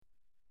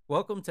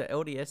Welcome to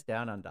LDS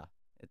Down Under.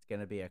 It's going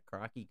to be a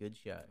crikey good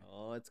show.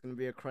 Oh, it's gonna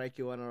be a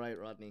crikey one, all right,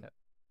 Rodney.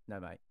 No,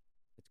 mate.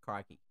 It's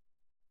crikey.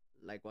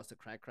 Like, what's a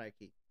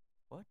crikey?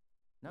 What?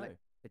 No, Like-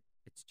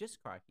 it's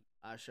just crikey.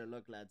 Sure.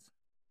 Look, lads,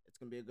 it's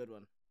gonna be a good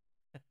one.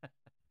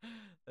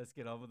 Let's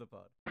get on with the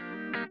pod.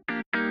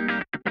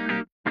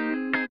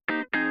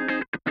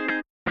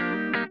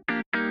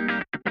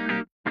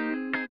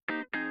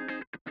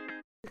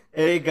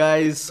 Hey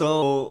guys,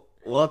 so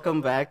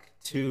welcome back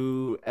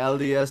to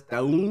LDS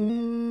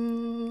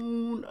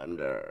Down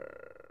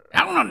Under.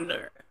 Down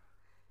Under.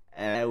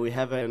 We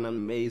have an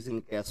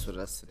amazing guest with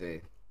us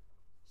today.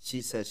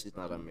 She says she's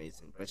not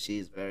amazing, but she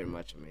is very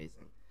much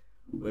amazing.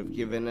 We've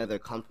given her the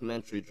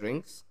complimentary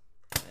drinks.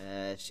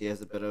 She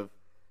has a bit of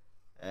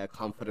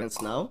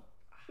confidence now.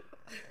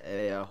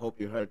 I hope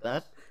you heard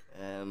that.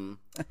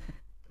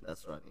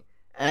 That's Rodney.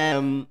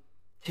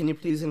 Can you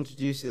please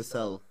introduce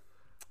yourself?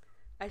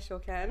 I sure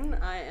can.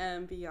 I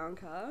am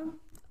Bianca.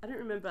 I don't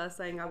remember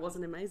saying I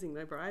wasn't amazing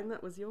though, Brian.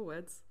 That was your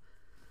words.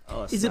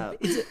 Oh, Is snap.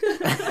 it?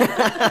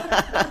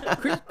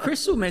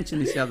 Crystal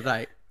mentioned this the other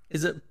day.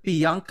 Is it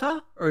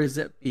Bianca or is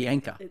it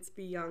Bianca? It's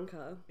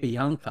Bianca.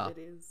 Bianca. It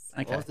is.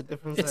 Okay. What's the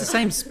difference It's the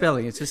there? same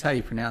spelling. It's just how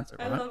you pronounce it,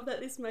 I right? love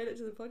that this made it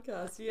to the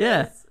podcast. Yeah.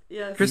 Yes.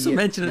 Yes. Crystal Yeah,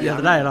 mentioned it the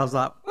other day, and I was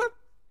like, "What?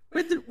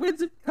 Where'd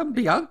it come,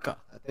 Bianca?"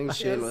 I think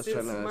Shane Yes, was trying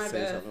it's to my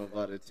say bad. something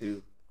about it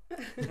too.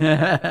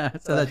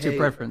 So that's your hey.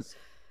 preference.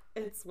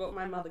 It's what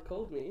my mother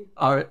called me.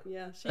 Oh,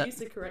 Yeah. She used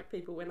to correct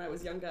people when I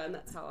was younger, and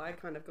that's how I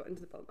kind of got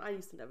into the problem. I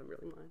used to never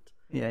really mind.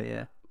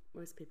 yeah.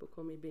 Most people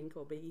call me Bink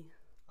or B.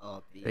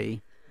 Oh, B.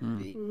 B.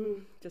 B.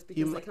 Just You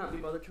because mi- they can't be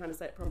bothered trying to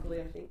say it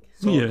properly, I think.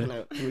 So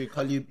Yeah. can we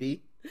call you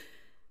B?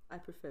 I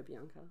prefer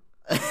Bianca.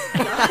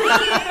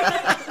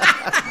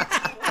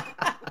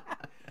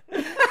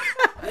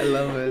 I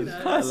love it. No, I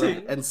love Classic.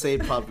 it. And say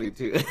it properly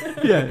too.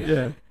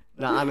 Yeah.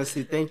 Now,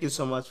 honestly, thank you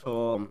so much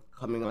for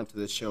coming onto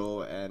the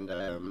show and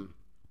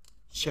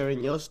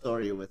sharing your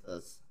story with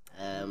us,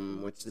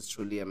 which is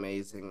truly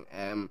amazing.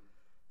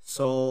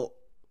 So,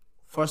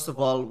 first of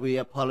all, we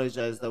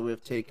apologize that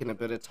we've taken a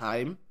bit of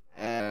time.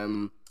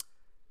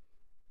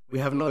 We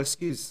have no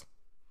excuse.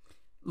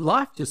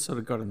 Life just sort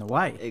of got in the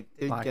way. It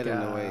did get in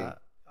the way.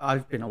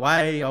 I've been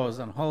away. I was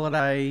on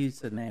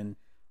holidays, and then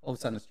all of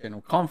a sudden it's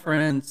general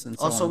conference, and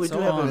so Also, on we and do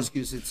so have an on.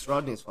 excuse. It's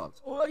Rodney's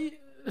fault. Well,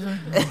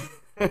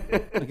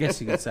 I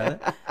guess you could say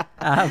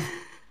that.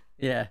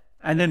 Yeah,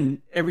 and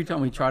then every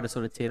time we try to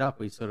sort of tee it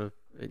up, it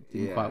didn't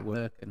Yeah. quite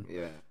work, and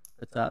Yeah.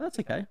 but that's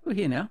okay. We're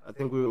here now. I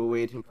think we were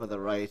waiting for the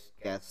right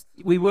guest,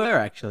 We were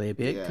actually a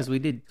bit Yeah. because we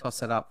did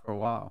toss it up for a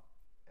while.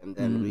 and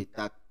then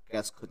that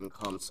guest couldn't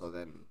come, so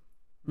then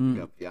we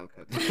got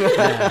Bianca.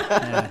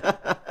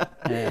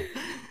 Yeah.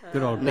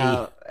 Good old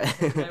Now,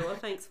 Okay, well,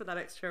 thanks for that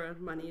extra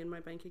money in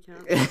my bank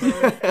account.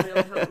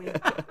 It'll help me.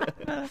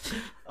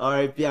 all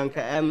right,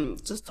 Bianca.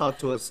 Just talk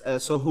to us.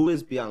 So, who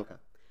is Bianca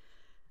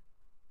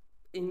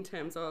In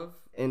terms of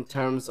in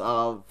terms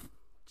of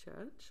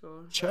church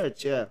or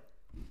church? Yeah.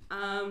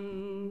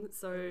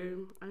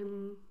 so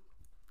I'm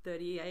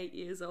 38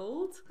 years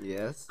old.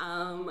 Yes.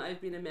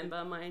 I've been a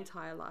member my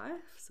entire life.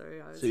 So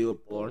I was So you were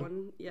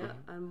born? yeah,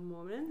 I'm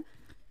Mormon.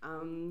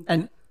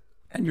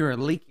 And you're a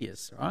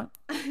Lekias, right?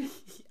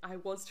 I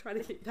was trying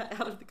to keep that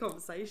out of the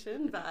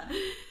conversation, but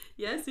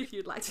yes, if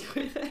you'd like to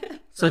go there.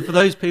 So for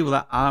those people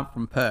that aren't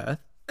from Perth,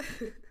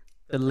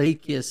 the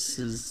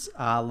Lekiases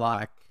are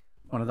like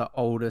one of the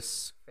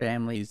oldest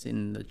families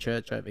in the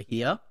church over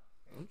here,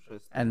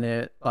 Interesting. and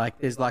there's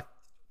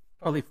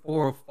probably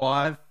 4 or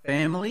 5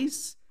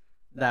 families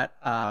that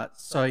are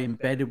so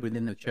embedded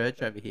within the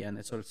church over here, and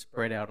they're sort of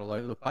spread out all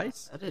over the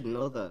place. I didn't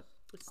know that.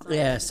 It's starting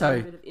Yeah, to so- be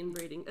a bit of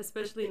inbreeding,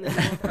 especially in the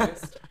North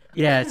Coast.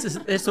 Yeah, it's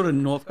just, they're sort of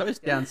north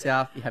coast. Down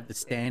south, you have the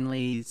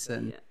Stanleys,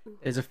 and Yeah.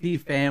 there's a few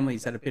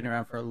families that have been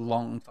around for a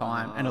long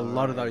time, and a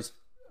lot of those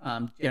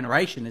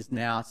generation is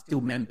now still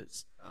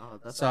members. Oh,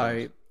 that's So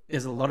nice.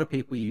 there's a lot of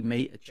people you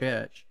meet at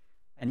church,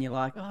 and you're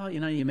like, oh,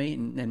 you meet,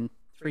 and then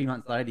 3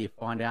 months later you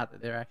find out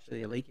that they're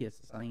actually a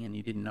Lekias or something, and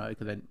you didn't know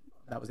because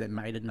that was their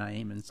maiden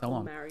name and so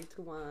on. Married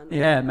to one.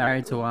 Yeah,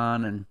 married to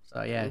one, and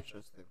so yeah.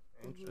 Interesting.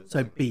 Interesting.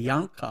 So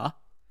Bianca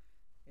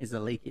is a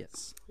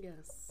Lekias.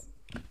 Yes.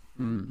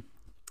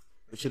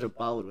 We should have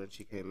bowed when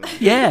she came in.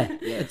 Yeah,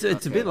 it's a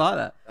okay. bit like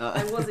that.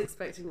 I was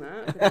expecting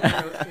that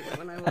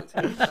when I walked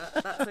in, but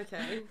that's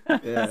okay.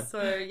 Yeah.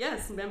 So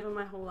yes, member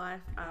my whole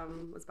life.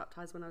 Was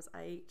baptized when I was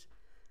 8,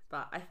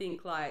 but I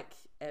think like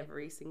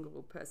every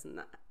single person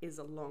that is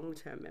a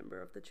long-term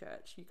member of the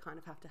church, you kind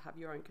of have to have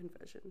your own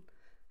conversion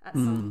at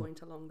some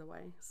point along the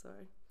way. So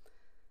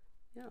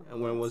yeah.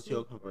 And when was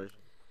your conversion?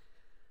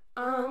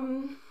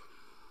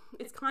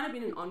 It's kind of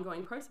been an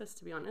ongoing process,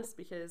 to be honest,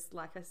 because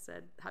like I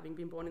said, having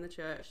been born in the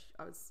church,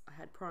 I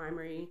had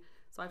primary,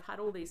 so I've had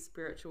all these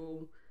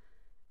spiritual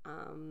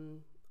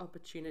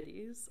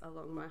opportunities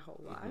along my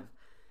whole life.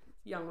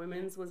 Young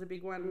Women's was a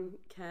big one.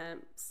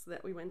 Camps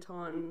that we went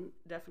on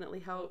definitely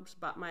helped,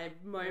 but my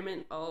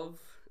moment of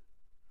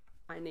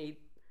I need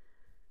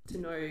to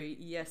know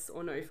yes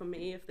or no for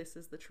me if this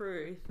is the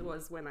truth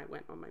was when I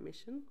went on my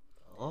mission.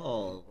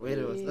 Oh, wait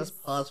a minute. Let's Yes.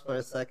 pause for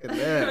a second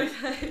there.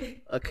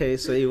 Okay. Okay,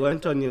 so you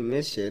went on your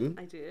mission.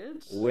 I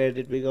did. Where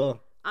did we go?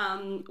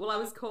 Well, I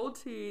was called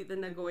to the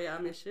Nagoya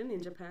mission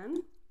in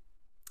Japan.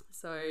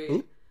 So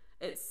Who?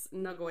 it's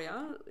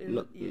Nagoya.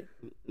 No- Yeah.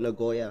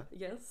 Nagoya.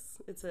 Yes,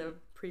 it's a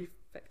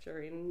prefecture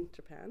in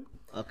Japan.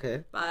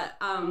 Okay. But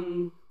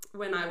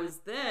when I was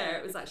there,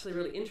 it was actually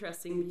really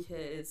interesting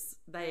because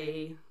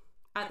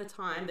at the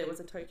time, there was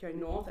a Tokyo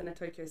North and a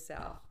Tokyo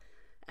South.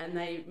 And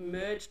they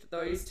merged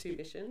those two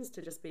missions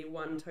to just be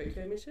one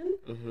Tokyo mission.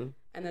 Mm-hmm.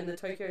 And then the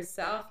Tokyo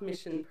South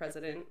mission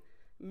president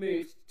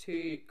moved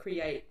to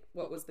create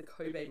what was the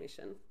Kobe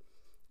mission.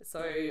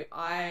 So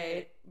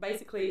I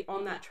basically,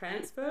 on that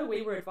transfer,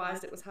 we were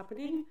advised it was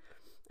happening.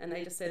 And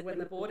they just said, when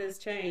the borders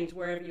change,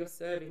 wherever you're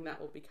serving, that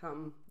will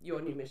become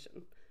your new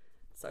mission.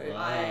 So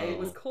I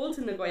was called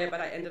to Nagoya,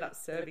 but I ended up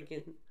serving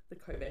in the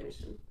Kobe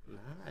mission.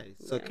 Nice.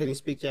 So Yeah. can you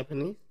speak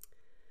Japanese?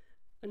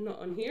 And not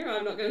on here,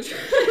 I'm not going to try.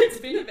 It's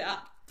been about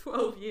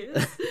 12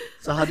 years.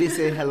 So how do you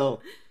say hello?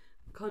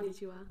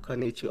 Konnichiwa.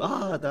 Konnichiwa.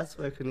 Ah, that's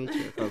where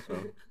konnichiwa comes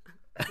from.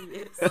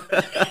 Yes.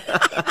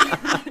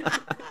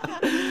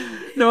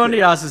 No wonder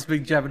you asked to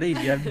speak Japanese.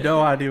 You have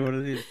no idea what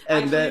it is.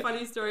 And Actually, then,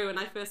 funny story, when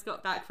I first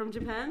got back from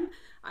Japan,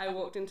 I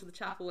walked into the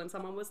chapel and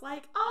someone was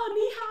like, oh,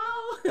 ni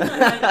hao.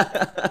 And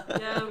I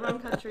went, yeah, wrong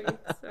country.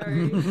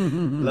 Sorry.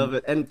 love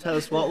it. And tell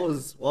us, what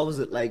was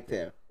it like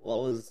there? What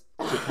was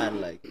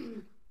Japan like?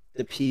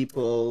 The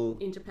people.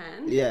 In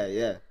Japan,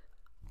 Yeah.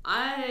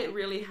 I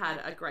really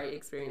had a great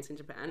experience in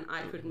Japan.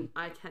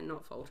 I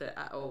cannot fault it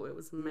at all. It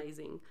was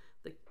amazing.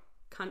 The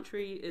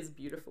country is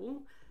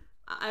beautiful.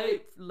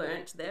 I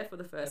learnt there for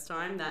the first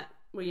time that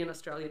we in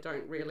Australia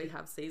don't really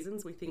have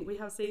seasons. We think we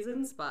have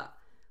seasons, but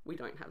we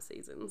don't have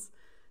seasons.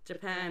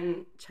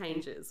 Japan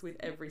changes with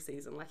every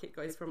season. Like, it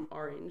goes from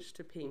orange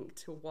to pink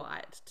to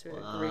white to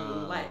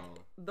green. Like,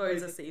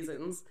 those are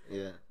seasons.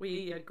 Yeah.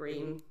 We are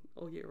green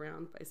all year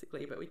round,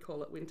 basically, but we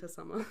call it winter,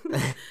 summer.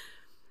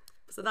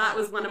 So that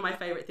was one of my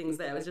favourite things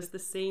there, was just the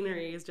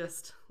scenery is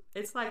just,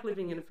 it's like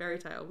living in a fairy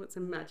tale. It's a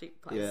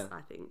magic place, Yeah.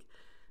 I think.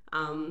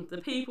 The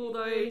people,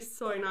 though,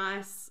 so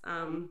nice.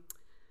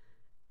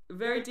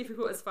 Very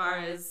difficult as far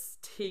as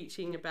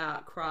teaching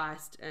about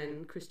Christ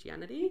and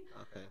Christianity.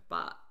 Okay.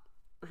 But,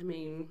 I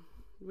mean,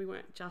 we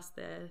weren't just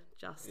there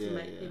just to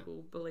make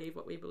people believe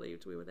what we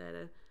believed. We were there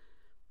to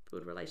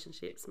build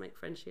relationships, make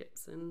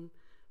friendships, and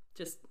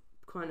just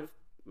kind of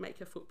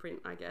make a footprint,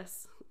 I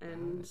guess.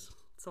 And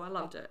so I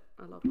loved it.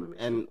 I loved my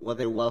mission. And were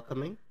they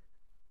welcoming?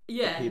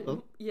 Yeah.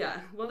 people? Yeah.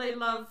 Well, they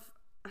love,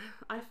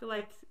 I felt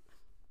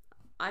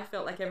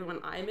like everyone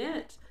I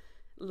met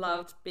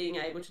loved being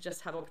able to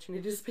just have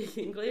opportunity to speak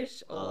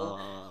English or,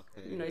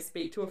 you know,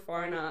 speak to a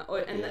foreigner.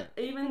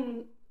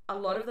 Even a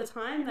lot of the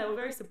time, they were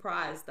very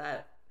surprised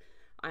that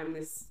I'm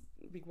this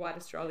big white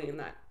Australian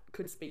that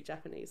could speak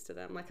Japanese to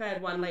them. Like, I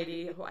had one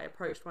lady who I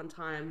approached one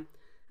time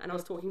and I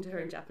was talking to her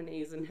in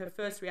Japanese, and her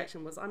first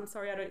reaction was, I'm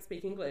sorry, I don't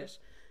speak English.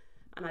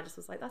 And I just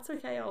was like, that's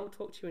okay, I'll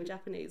talk to you in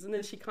Japanese. And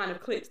then she kind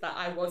of clicked that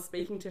I was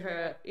speaking to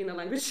her in a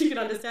language she could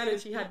understand, and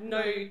she had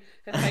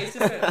her face just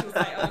went, she was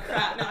like, oh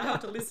crap, now I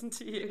have to listen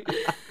to you.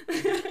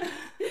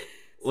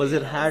 Was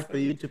it hard for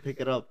you to pick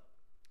it up?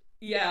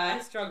 Yeah, I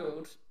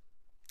struggled.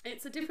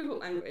 It's a difficult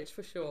language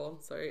for sure.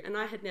 So, and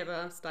I had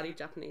never studied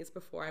Japanese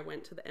before I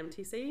went to the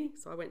MTC.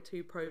 So I went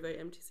to Provo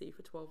MTC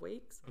for 12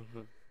 weeks,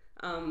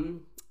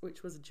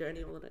 which was a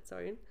journey all on its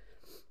own.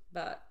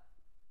 But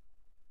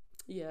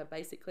yeah,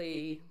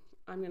 basically,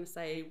 I'm going to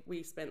say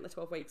we spent the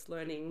 12 weeks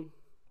learning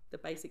the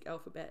basic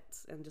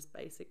alphabets and just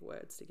basic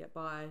words to get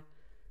by.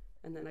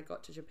 And then I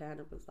got to Japan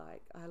and was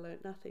like, I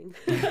learned nothing.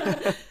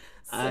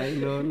 I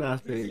know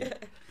nothing. Yeah.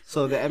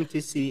 So the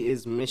MTC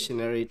is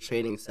Missionary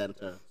Training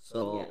Center.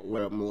 So Yeah.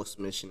 where most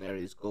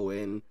missionaries go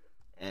in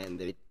and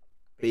they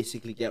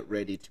basically get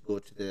ready to go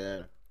to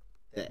the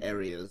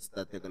areas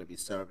that they're going to be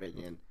serving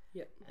in.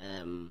 Yeah.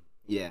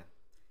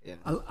 Yeah.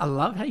 I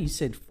love how you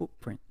said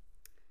footprint,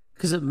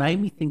 because it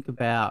made me think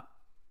about,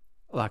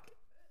 like,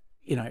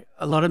 you know,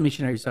 a lot of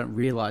missionaries don't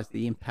realize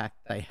the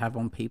impact they have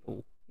on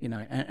people, you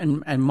know,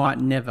 and might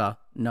never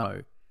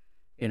know,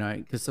 you know,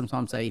 because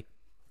sometimes they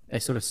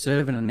sort of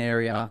serve in an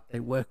area, they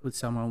work with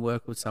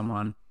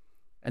someone,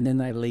 and then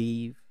they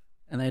leave,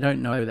 and they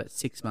don't know that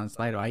 6 months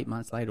later, 8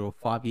 months later, or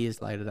 5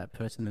 years later, that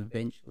person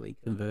eventually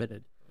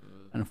converted.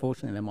 And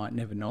unfortunately, they might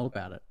never know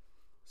about it.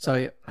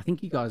 So I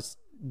think you guys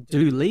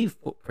do leave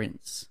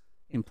footprints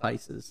in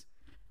places.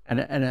 And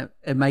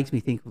it makes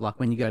me think of, like,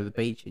 when you go to the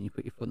beach and you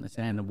put your foot in the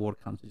sand, the water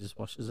comes and just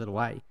washes it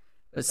away.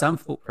 But some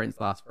footprints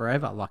last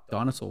forever, like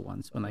dinosaur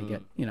ones, when they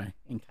get, you know,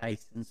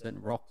 encased in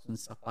certain rocks and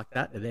stuff like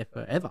that. They're there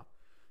forever.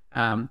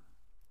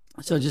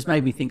 So it just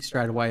made me think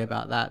straight away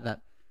about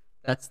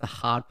that's the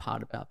hard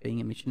part about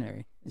being a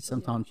missionary, is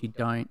sometimes you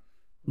don't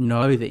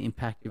know the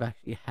impact you've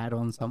actually had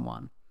on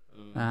someone.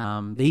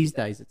 These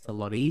days it's a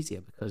lot easier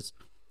because,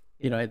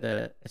 you know,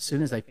 as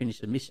soon as they finish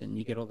the mission,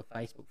 you get all the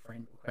Facebook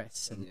friend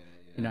requests, and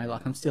you know,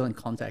 like, I'm still in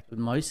contact with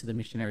most of the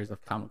missionaries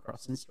I've come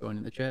across since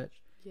joining the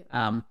church.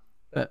 Yeah.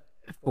 But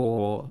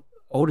for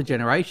older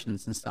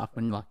generations and stuff,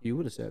 when like you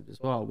would have served as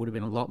well, it would have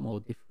been a lot more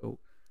difficult.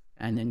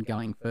 And then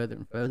going further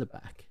and further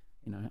back,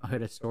 I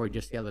heard a story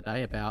just the other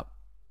day about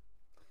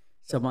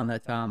someone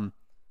that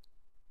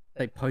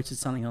they posted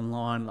something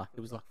online, like it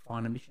was like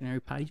Find a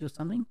Missionary page or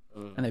something,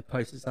 and they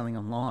posted something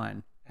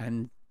online,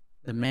 and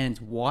the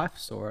man's wife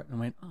saw it and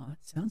went, "Oh, that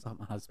sounds like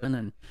my husband."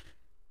 And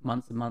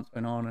months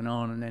went on,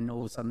 and then all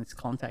of a sudden this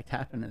contact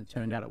happened, and it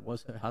turned out it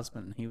was her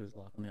husband, and he was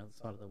like on the other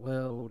side of the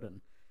world.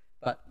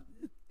 But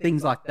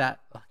things like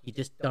that, like you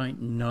just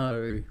don't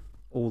know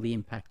all the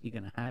impact you're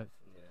going to have.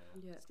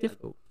 Yeah. It's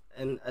difficult.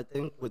 And I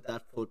think with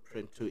that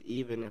footprint too,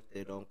 even if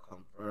they don't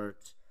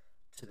convert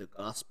to the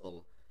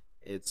gospel,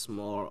 it's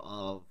more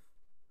of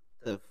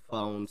they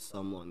found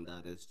someone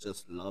that is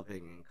just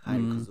loving and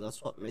kind, because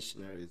that's what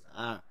missionaries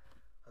are.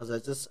 Because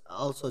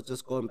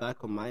just going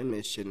back on my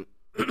mission,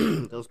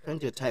 there was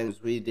plenty of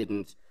times we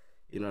didn't,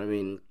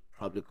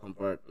 probably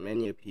convert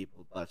many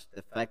people, but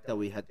the fact that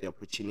we had the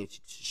opportunity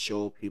to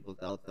show people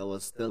that there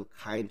was still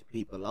kind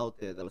people out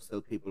there, there were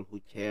still people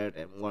who cared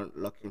and weren't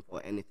looking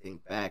for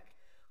anything back.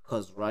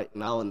 Because right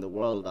now in the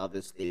world,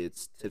 obviously,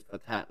 it's tit for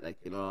tat. Like,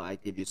 I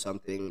give you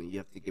something, you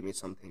have to give me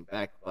something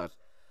back. But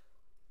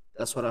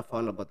that's what I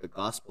found about the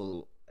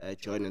gospel,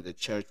 joining the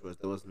church, was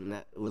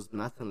it was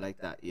nothing like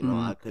that.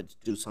 I could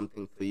do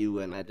something for you,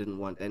 and I didn't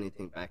want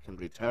anything back in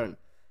return.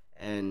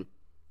 And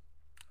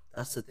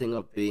that's the thing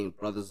of being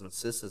brothers and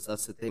sisters.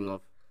 That's the thing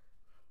of,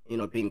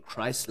 being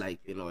Christ-like.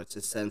 It's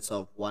a sense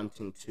of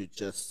wanting to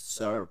just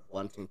serve,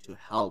 wanting to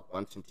help,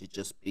 wanting to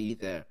just be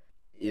there.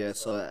 Yeah,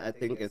 so I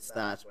think it's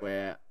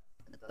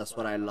that's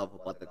what I love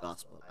about the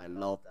gospel. I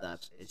love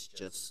that it's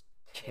just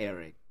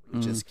caring. We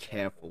just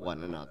care for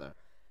one another.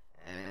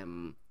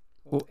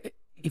 Well,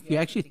 if you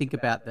actually think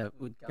about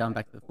going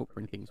back to the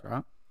footprint things,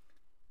 right?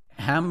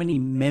 How many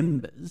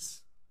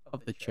members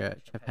of the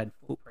church have had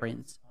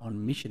footprints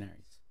on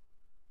missionaries?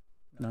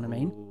 You know what I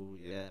mean? Oh,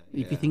 yeah.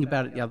 If you think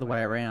about it the other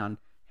way around,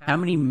 how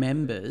many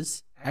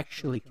members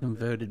actually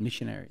converted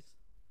missionaries?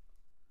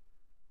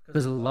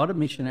 Because a lot of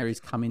missionaries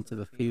come into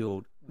the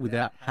field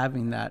without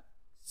having that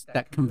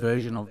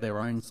conversion of their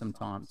own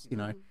sometimes.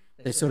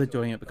 They're sort of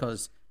doing it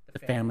because the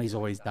family's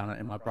always done it,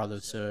 and my brother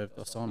served,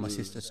 or so on, my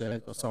sister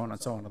served, or so on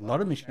and so on. A lot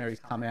of missionaries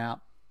come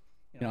out,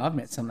 I've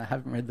met some that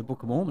haven't read the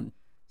Book of Mormon.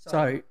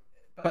 So,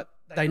 but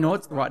they know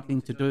it's the right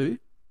thing to do.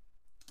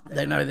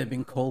 They know they've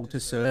been called to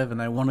serve,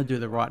 and they want to do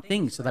the right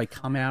thing, so they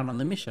come out on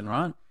the mission,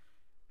 right?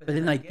 But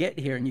then they get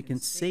here, and you can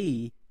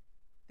see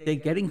they're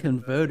getting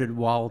converted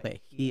while they're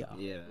here.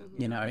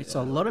 Yeah.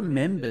 So a lot of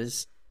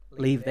members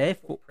leave their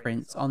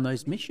footprints on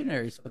those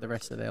missionaries for the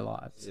rest of their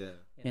lives.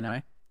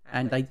 Yeah.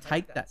 And they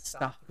take that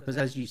stuff because,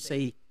 as you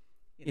see,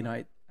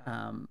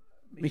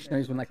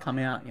 missionaries when they come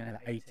out, they're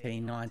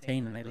 18,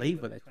 19, and they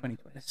leave when they're 20.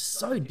 It's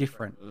so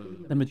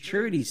different. The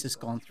maturity's just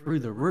gone through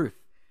the roof.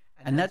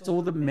 And that's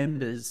all the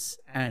members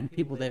and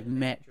people they've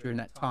met during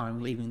that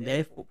time leaving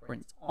their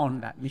footprints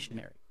on that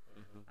missionary.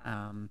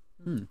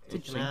 It's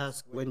interesting. Can I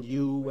ask, when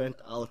you went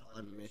out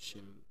on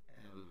mission,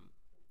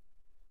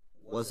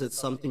 was it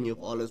something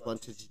you've always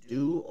wanted to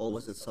do, or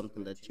was it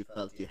something that you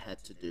felt you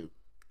had to do?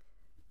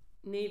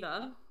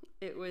 Neither.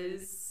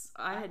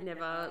 I had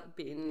never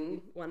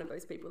been one of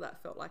those people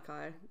that felt like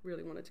I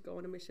really wanted to go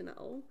on a mission at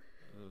all.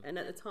 And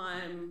at the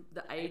time,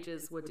 the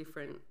ages were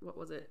different. What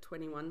was it?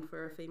 21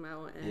 for a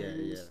female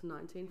and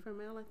 19 for a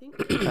male, I think.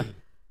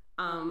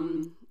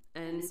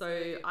 And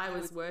so I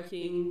was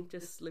working,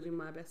 just living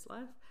my best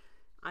life.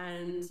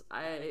 And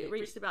I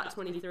reached about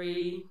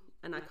 23,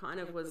 and I kind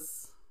of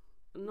was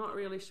not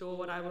really sure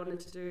what I wanted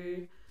to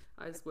do.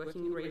 I was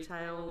working in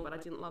retail, but I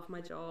didn't love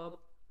my job.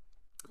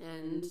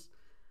 And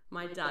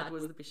my dad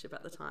was the bishop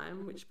at the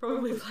time, which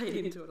probably played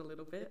into it a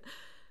little bit.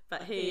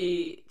 But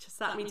he just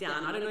sat me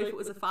down. I don't know if it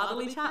was a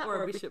fatherly chat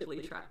or a bishoply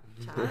chat,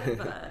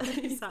 but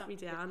he sat me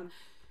down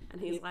and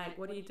he's like,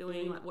 "What are you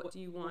doing? Like, what do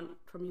you want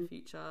from your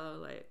future?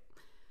 Like,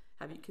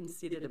 have you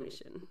considered a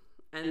mission?"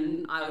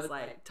 And I was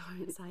like,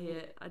 "Don't say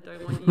it. I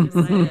don't want you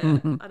to say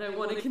it. I don't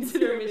want to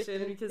consider a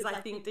mission," because I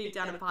think deep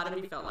down a part of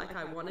me felt like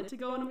I wanted to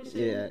go on a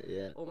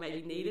mission, or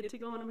maybe needed to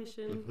go on a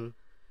mission.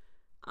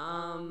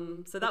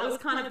 So that was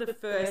kind of the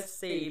first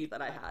seed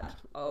that I had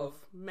of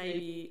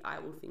maybe I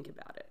will think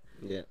about it.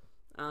 Yeah.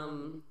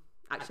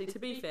 Actually, to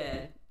be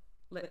fair,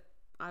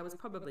 I was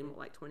probably more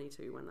like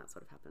 22 when that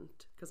sort of happened,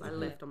 because I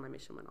left on my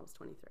mission when I was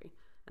 23,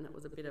 and it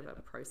was a bit of a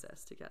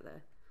process to get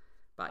there.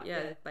 But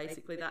yeah,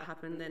 basically that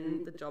happened.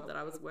 Then the job that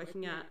I was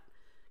working at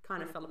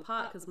kind of fell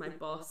apart because my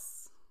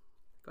boss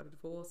got a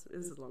divorce.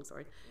 This is a long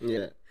story.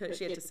 Yeah.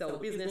 She had to sell the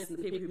business, and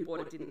the people who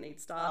bought it didn't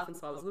need staff, and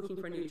so I was looking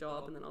for a new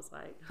job. And then I was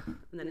like,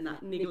 and then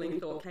that niggling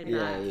thought came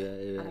back. Have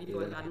you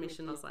thought about a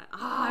mission? I was like,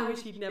 I wish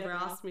he'd never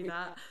asked me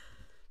that.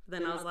 But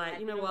then I was like,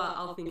 you know what?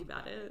 I'll think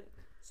about it.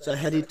 So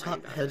had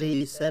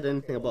he said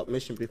anything about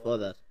mission before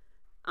that?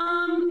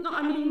 No,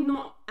 I mean,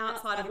 not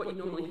outside of what you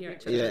normally hear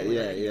at church.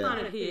 You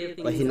kind of hear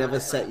things. But he never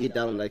like, sat you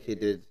down like he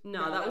did.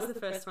 No, that was the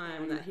first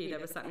time that he'd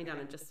ever sat me down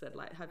and just said,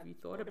 like, have you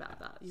thought about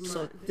that?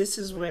 This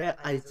is where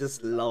I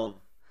just love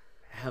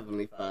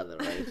Heavenly Father,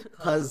 right?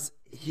 Because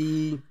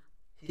he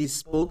he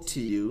spoke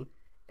to you,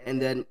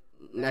 and then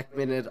next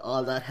minute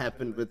all that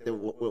happened with the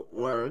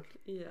work,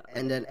 Yeah.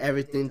 and then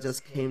everything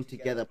just came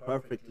together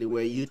perfectly,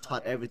 where you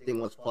thought everything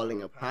was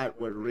falling apart,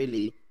 where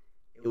really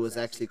it was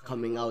actually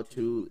coming out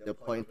to the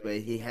point where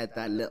he had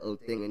that little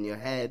thing in your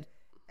head,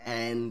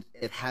 and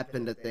it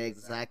happened at the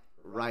exact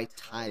right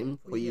time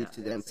for you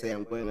to then say,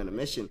 I'm going on a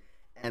mission.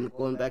 And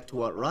going back to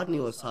what Rodney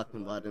was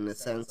talking about, in the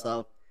sense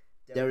of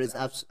there is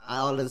I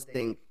always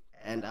think,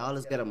 and I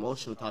always get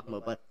emotional talking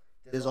about, but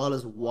there's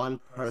always one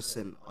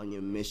person on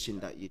your mission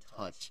that you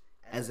touch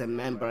as a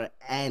member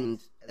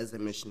and as a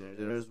missionary.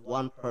 There is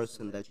one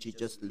person that you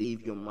just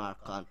leave your mark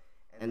on,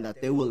 and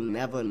that they will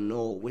never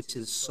know, which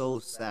is so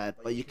sad.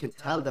 But you can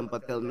tell them,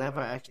 but they'll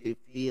never actually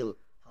feel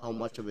how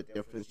much of a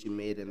difference you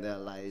made in their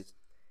lives.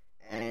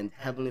 And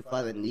Heavenly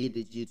Father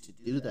needed you to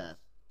do that.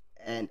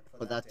 And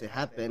for that to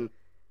happen,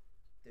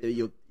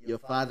 your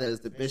father as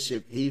the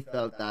bishop, he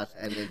felt that,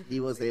 and then he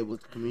was able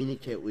to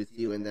communicate with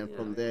you, and then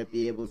from there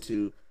be able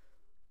to,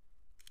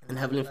 and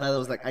Heavenly Father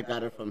was like, I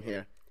got it from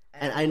here.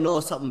 And I know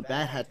something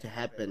bad had to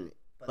happen,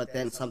 but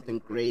then something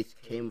great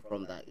came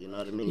from that, you know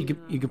what I mean?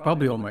 You could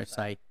probably almost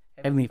say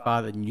Heavenly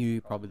Father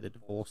knew probably the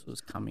divorce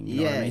was coming.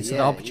 You know what I mean? So the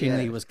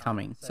opportunity was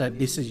coming. So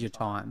this is your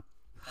time.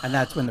 And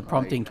that's when the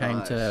prompting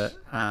came to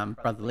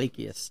Brother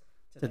Lekias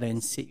to then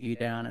sit you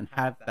down and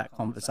have that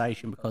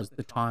conversation, because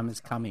the time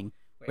is coming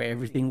where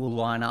everything will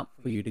line up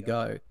for you to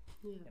go.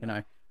 You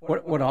know,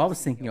 what I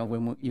was thinking of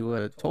when you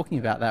were talking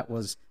about that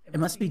was, it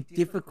must be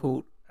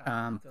difficult,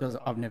 because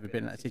I've never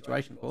been in that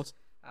situation, of course,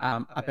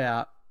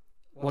 about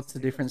what's the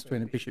difference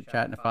between a bishop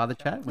chat and a father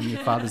chat when your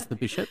father's the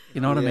bishop.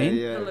 You know what I mean?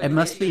 It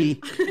must be,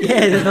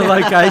 the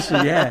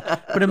location,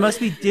 but it must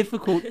be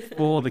difficult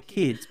for the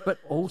kids, but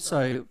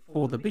also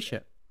for the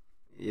bishop.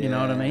 You know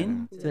what I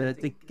mean? To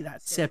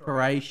that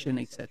separation,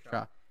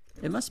 etc.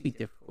 It must be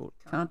difficult.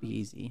 Can't be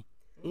easy.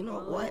 You know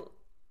what?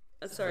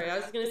 Sorry, I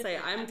was going to say,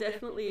 I'm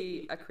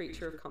definitely a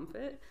creature of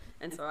comfort.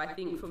 And so I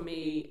think for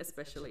me,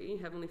 especially,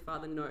 Heavenly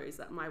Father knows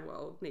that my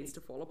world needs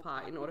to fall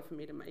apart in order for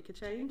me to make a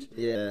change.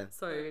 Yeah.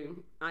 So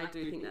I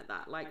do think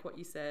that, like what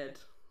you said,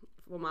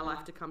 for my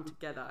life to come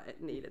together,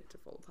 it needed to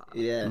fall apart.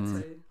 Yeah.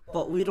 So,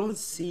 but we don't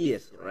see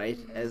it, right?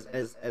 As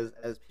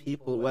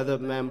people, whether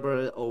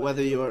member or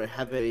whether you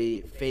have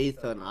a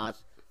faith or not,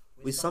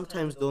 we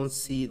sometimes don't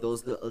see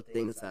those little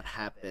things that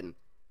happen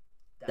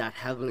that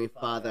Heavenly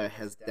Father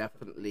has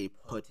definitely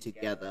put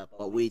together,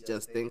 but we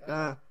just think,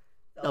 that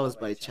was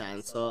by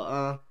chance,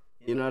 or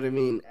you know what I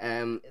mean?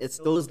 It's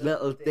those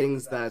little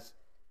things that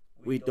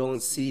we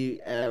don't see.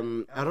 I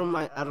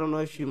don't know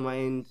if you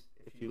mind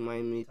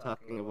me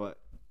talking about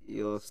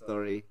your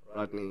story,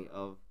 Rodney.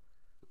 Of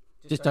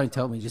just don't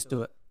tell me, just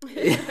do it.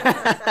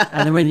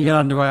 And then when you get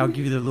underway, I'll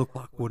give you the look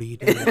like, what are you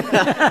doing?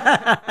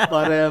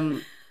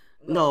 But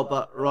no,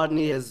 but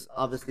Rodney has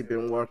obviously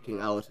been working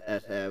out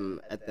at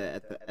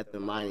the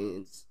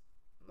mines.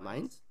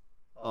 Mines?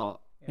 Oh,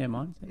 yeah,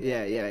 mines.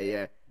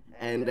 Yeah.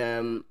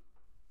 And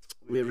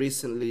we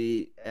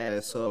recently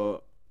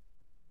so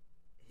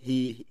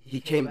he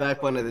came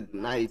back one of the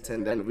nights,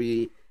 and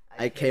then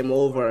I came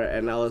over,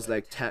 and I was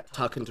like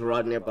talking to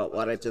Rodney about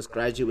what I just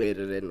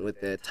graduated in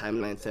with the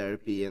timeline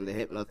therapy and the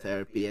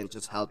hypnotherapy, and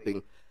just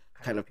helping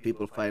kind of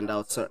people find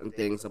out certain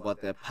things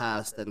about their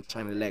past and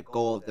trying to let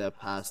go of their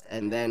past.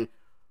 And then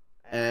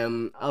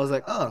I was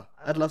like, oh,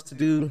 I'd love to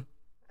do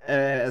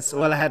I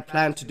had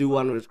planned to do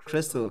one with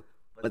Crystal,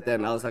 but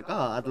then I was like,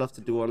 oh, I'd love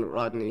to do one with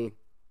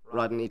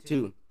Rodney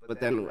too. But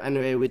then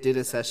anyway, we did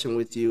a session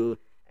with you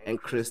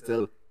and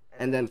Crystal,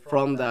 and then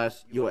from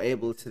that you were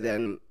able to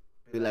then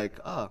be like,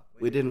 oh,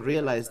 we didn't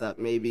realize that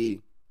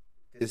maybe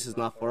this is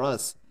not for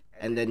us.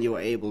 And then you were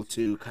able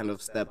to kind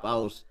of step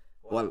out.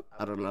 Well,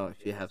 I don't know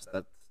if you have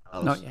stepped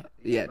out. Not yet.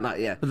 Yeah, not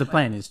yet. But the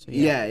plan is to.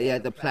 Yeah,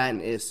 the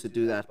plan is to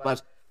do that.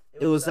 But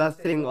it was that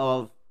thing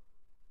of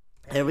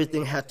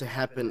everything had to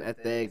happen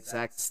at the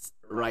exact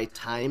right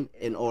time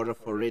in order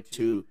for it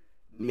to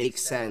make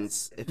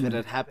sense. If it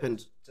had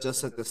happened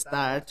just at the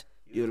start,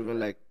 you would have been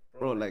like,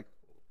 bro, like,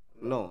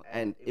 no.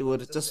 And it would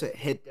have just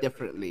hit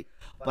differently.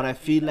 But I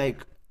feel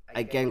like,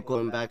 again,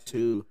 going back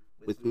to,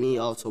 with me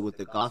also with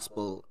the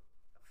gospel,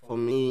 for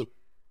me,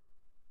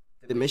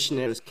 the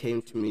missionaries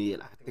came to me. I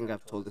think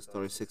I've told the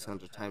story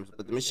 600 times,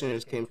 but the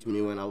missionaries came to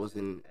me when I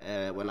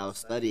was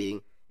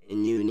studying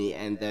in uni,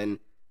 and then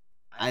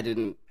I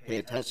didn't pay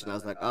attention. I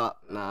was like, oh,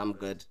 nah, I'm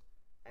good.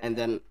 And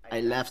then I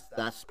left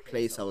that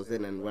place I was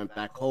in and went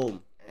back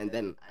home, and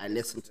then I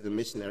listened to the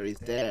missionaries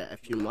there a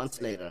few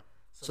months later.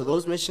 So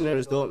those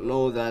missionaries don't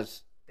know that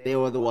they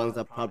were the ones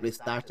that probably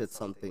started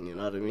something, you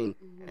know what I mean?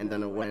 And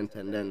then it went,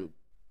 and then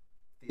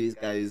these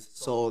guys,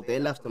 so they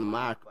left a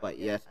mark, but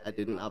yet I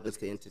didn't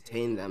obviously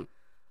entertain them.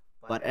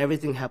 But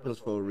everything happens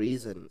for a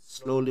reason.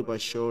 Slowly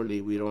but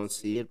surely, we don't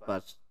see it,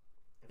 but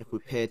if we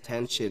pay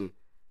attention,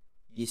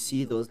 you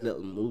see those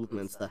little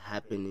movements that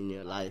happen in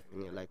your life,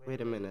 and you're like,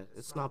 wait a minute,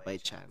 it's not by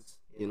chance.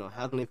 You know,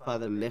 Heavenly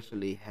Father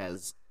literally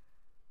is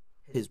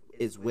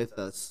with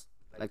us,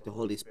 like the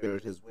Holy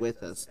Spirit is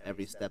with us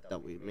every step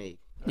that we make.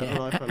 I don't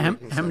know Yeah. if I'm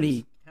making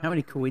sense. How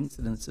many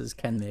coincidences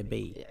can there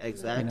be? Yeah,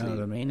 exactly. You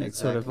know what I mean? It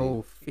sort of Exactly.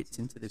 all fits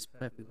into this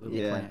perfect little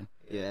Yeah, plan.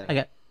 yeah.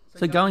 Okay.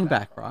 So going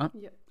back, right?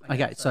 Yep.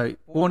 Okay. So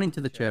born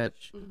into the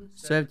church,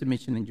 served a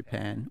mission in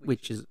Japan,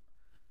 which is,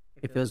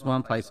 if there was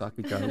one place I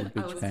could go, it would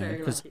be I was Japan. very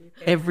Because lucky.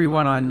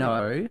 everyone I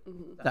know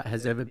that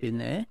has ever been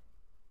there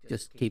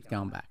just keeps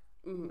going back.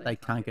 They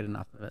can't get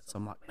enough of it. So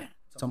I'm like, man,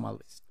 it's on my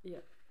list. Yeah.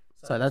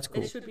 So that's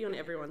cool. It should be on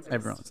everyone's list.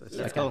 Everyone's list.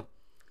 Let's Okay. go.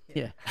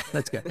 Yeah,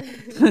 let's go.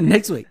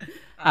 Next week.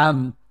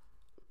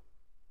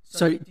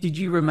 So did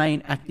you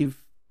remain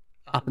active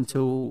up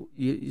until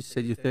you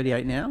said you're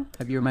 38 now?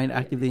 Have you remained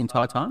active the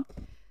entire time?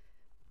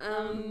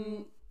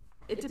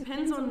 It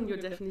depends on your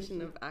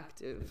definition of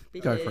active,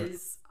 Go for it.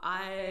 because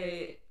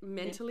I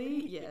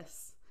mentally,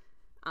 yes,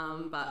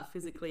 but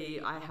physically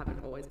I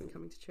haven't always been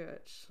coming to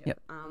church. Yep.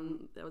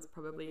 There was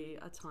probably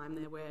a time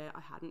there where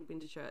I hadn't been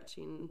to church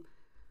in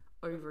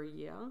over a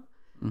year.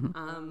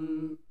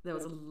 There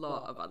was a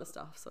lot of other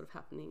stuff sort of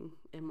happening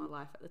in my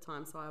life at the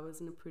time, so I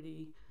was in a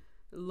pretty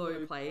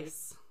low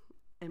place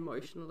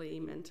emotionally,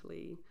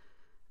 mentally,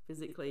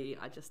 physically.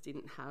 I just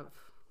didn't have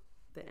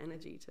the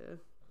energy to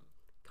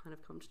kind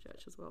of come to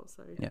church as well.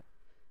 So, Yeah.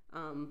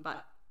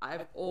 But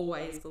I've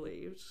always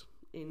believed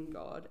in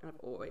God, and I've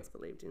always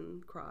believed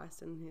in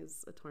Christ and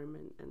His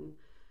atonement, and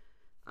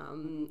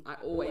I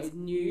always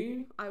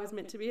knew I was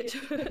meant to be at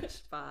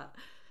church, but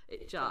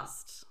it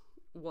just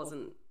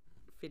wasn't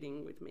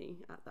fitting with me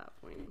at that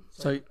point.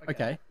 So,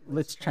 okay,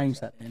 let's change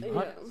that then,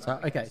 right? Yeah. So,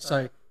 okay,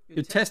 so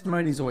your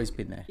testimony's always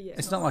been there. Yes.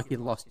 It's not like you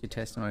lost your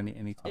testimony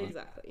any time.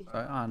 Exactly. So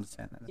I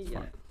understand that. That's Yeah.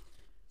 fine.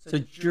 So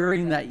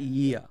during that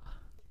year,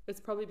 It's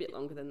probably a bit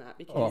longer than that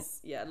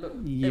because, look,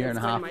 year it and was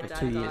a half when my or dad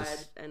 2 died,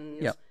 years.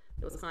 and Yep.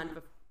 it was kind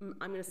of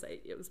I'm going to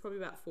say it was probably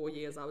about 4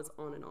 years I was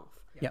on and off.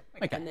 yep,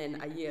 okay. And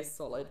then a year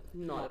solid,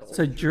 not at all.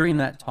 So during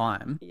that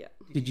time, Yeah.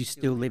 did you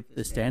still live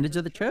the standards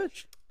of the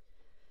church?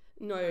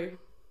 No.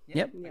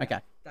 Yep. Yeah. Okay.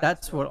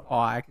 That's what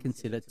I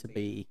consider to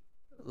be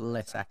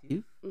less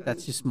active.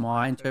 That's just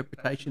my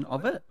interpretation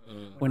of it.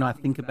 When I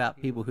think about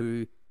people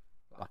who,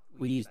 like,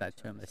 we use that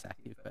term less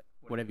active, but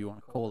whatever you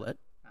want to call it,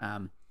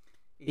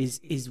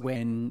 is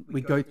when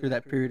we go through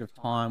that period of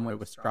time where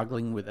we're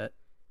struggling with it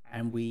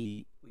and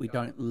we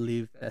don't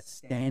live the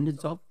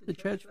standards of the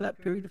church for that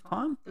period of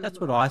time. That's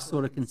what I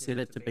sort of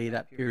consider to be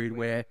that period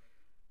where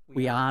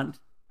we aren't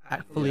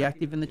fully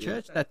active in the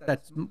church.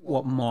 That's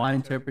what my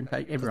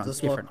interpretation. Everyone's That's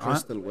different, what right?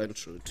 Crystal went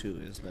through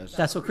too, isn't it?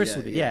 That's what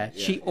Crystal did. Yeah,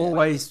 she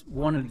always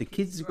wanted the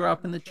kids to grow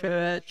up in the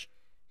church.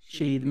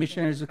 The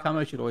missionaries would come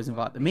over. She'd always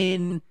invite them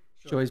in.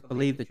 She always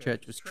believed the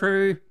church was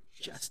true.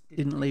 Just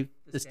didn't leave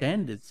the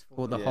standards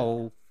for the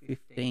whole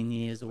 15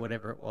 years or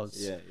whatever it was.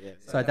 Yeah.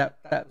 So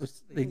that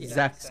was the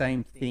exact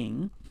same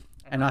thing.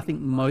 And I think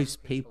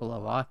most people are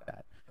like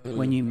that.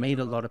 When you meet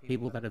a lot of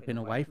people that have been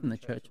away from the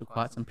church for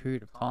quite some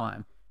period of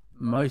time,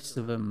 most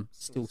of them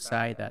still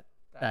say that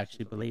they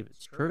actually believe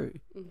it's true.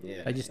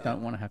 Yeah. They just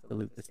don't want to have to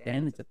live the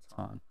standards at the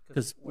time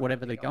because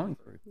whatever they're going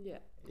through,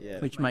 Yeah.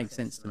 which makes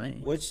sense to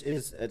me. Which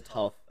is a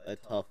tough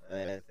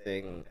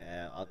thing,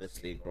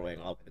 obviously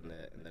growing up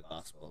in the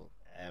gospel.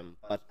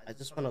 But I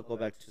just want to go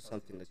back to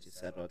something that you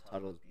said, or I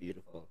thought was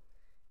beautiful.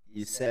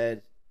 You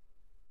said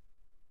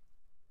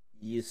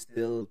you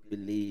still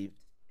believed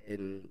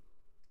in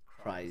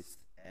Christ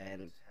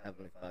and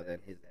Heavenly Father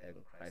and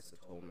Christ's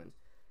atonement.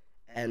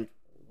 And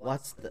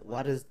what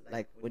is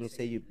like when you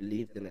say you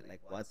believed in it?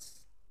 Like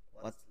what's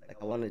like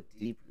I want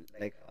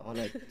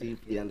to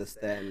deeply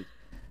understand.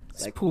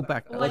 Let's pull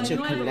back. Well, I What's your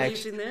knew I believed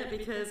connection? in it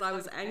because I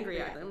was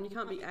angry at them. You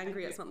can't be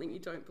angry at something you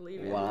don't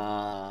believe in.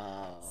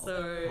 Wow.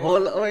 So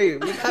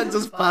Wait, we can't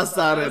just pass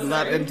out and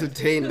not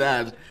entertain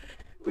that.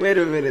 Wait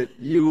a minute.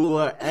 You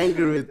were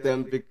angry with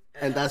them,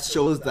 and that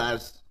shows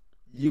that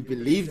you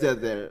believe that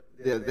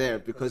they're there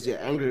because you're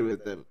angry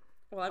with them.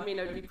 well, I mean,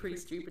 it would be pretty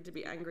stupid to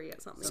be angry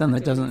at something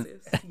Something that didn't doesn't.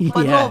 exist.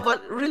 But Yeah. no,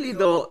 but really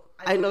though,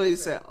 I know you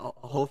say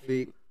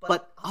hopefully,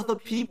 but other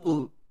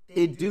people,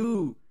 they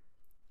do,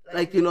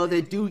 like,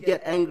 they do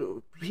get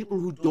angry. People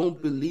who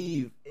don't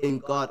believe in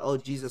God or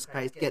Jesus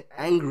Christ get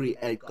angry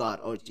at God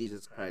or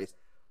Jesus Christ.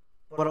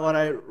 But what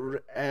I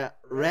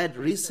read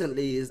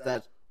recently is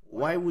that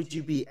why would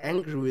you be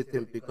angry with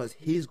him? Because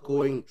he's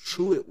going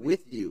through it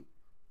with you.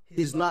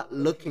 He's not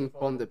looking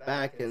from the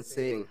back and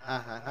saying, ha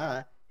ha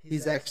ha.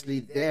 He's actually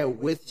there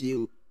with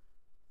you,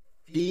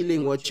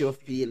 feeling what you're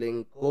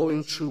feeling,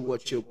 going through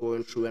what you're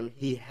going through, and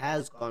he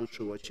has gone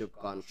through what you've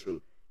gone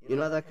through. You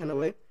know, that kind of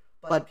way?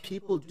 But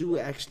people do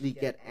actually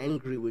get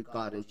angry with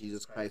God and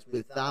Jesus Christ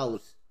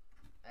without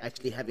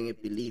actually having a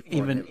belief for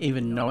him.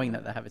 Even knowing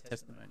that they have a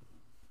testimony.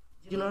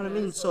 You know what I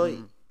mean?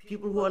 So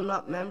people who are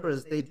not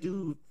members, they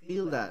do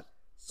feel that.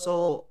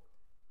 So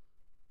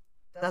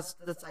that's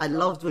I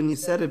loved when you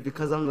said it,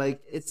 because I'm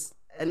like,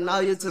 and now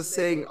you're just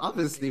saying,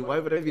 obviously, why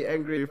would I be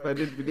angry if I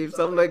didn't believe?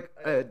 So I'm like,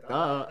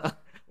 duh.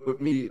 With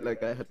me,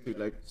 like, I had to,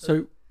 like...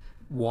 So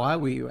why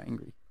were you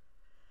angry?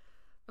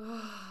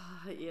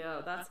 Yeah,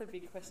 that's a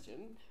big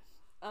question.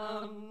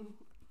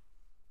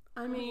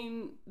 I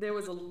mean, there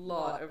was a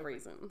lot of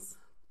reasons,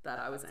 that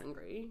I was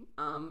angry.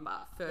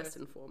 But first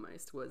and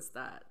foremost was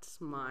that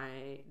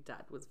my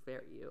dad was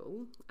very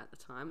ill at the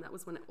time. That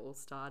was when it all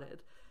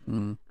started.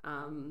 Sorry.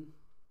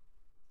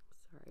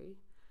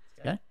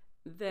 Okay.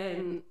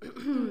 Then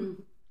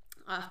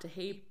after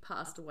he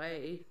passed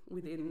away,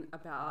 within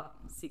about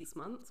 6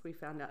 months, we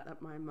found out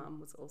that my mum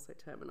was also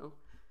terminal.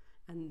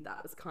 And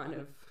that was kind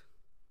of...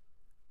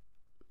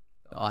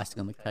 The icing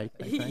on the cake,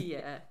 they say.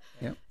 yeah.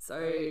 Yep.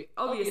 So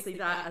obviously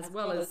that, as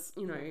well as,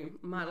 you know,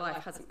 my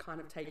life hasn't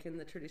kind of taken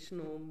the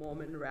traditional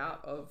Mormon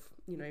route of,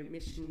 you know,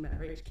 mission,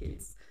 marriage,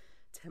 kids,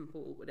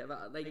 temple,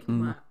 whatever. Like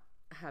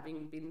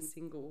having been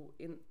single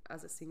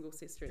as a single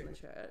sister in the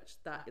church,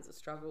 that is a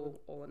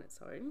struggle all on its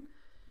own.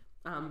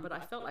 But I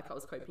felt like I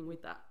was coping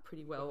with that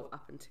pretty well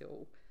up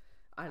until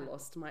I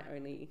lost my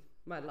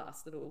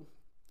last little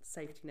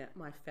safety net,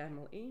 my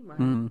family.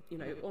 You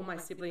know, all my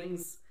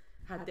siblings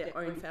had their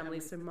own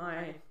families, so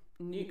my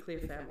nuclear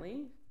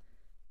family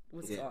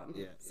was gone.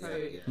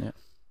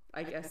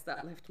 I guess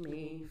that left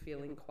me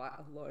feeling quite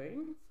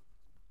alone,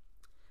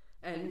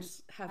 and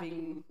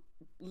having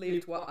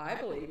lived what I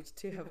believed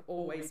to have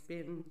always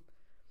been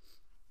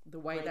the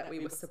way that we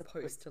were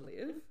supposed to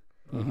live.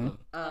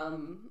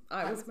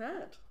 I was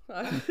mad.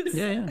 I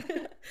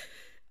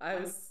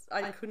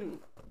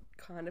couldn't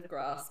kind of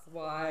grasp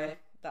why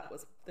that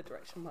was the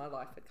direction my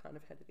life had kind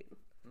of headed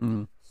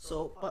in.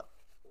 So, but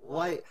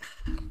why?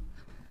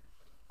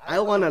 I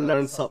want to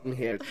learn something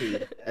here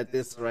too at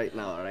this right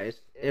now, right?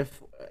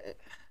 If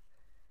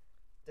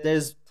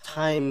there's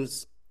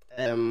times,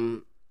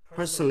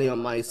 personally on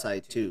my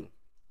side too,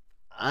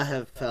 I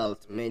have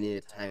felt many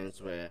times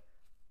where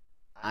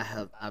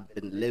I've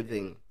been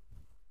living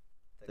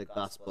the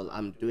gospel.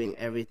 I'm doing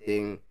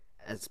everything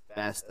as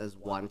best as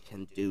one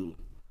can do,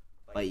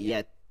 but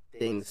yet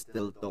things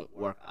still don't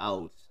work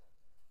out.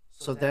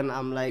 So then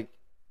I'm like,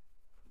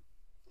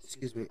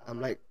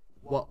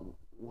 what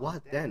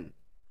then?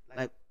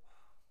 Like,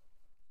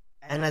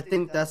 and I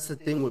think that's the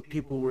thing with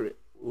people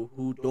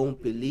who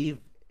don't believe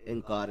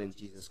in God and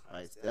Jesus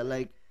Christ. They're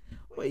like,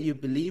 well, you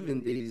believe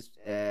in these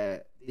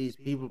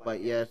people,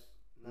 but yet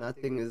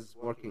nothing is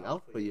working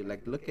out for you.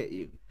 Like, look at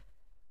you.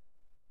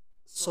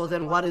 So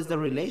then what is the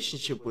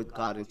relationship with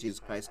God and Jesus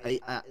Christ?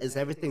 Is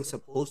everything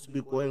supposed to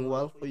be going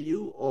well for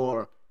you,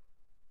 or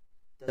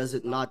does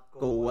it not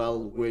go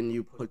well when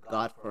you put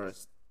God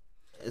first?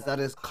 Is that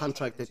a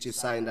contract that you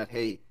sign that,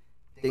 hey,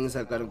 things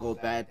are going to go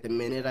bad the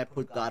minute I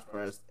put God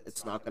first,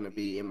 it's not going to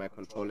be in my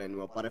control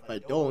anymore, but if I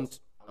don't,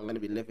 I'm going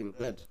to be living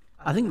good?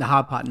 I think the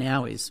hard part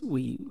now is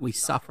we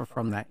suffer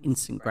from that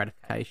instant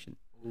gratification.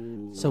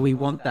 So we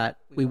want that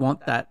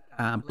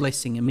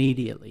blessing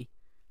immediately.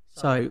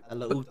 So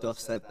Udof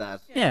said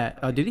that. Yeah.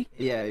 Oh, did he?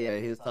 Yeah.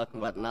 He was talking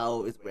about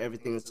now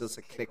everything is just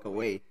a click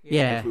away.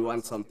 Yeah. If we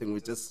want something,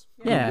 we just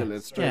Google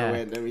it straight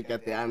away, and then we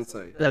get the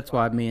answer. That's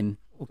why me and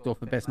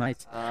Udof are best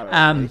mates. All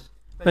right,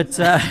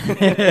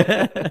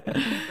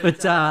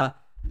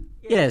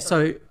 yeah.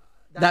 So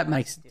that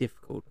makes it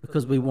difficult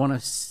because we want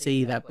to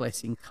see that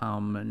blessing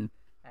come.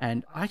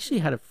 And I actually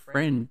had a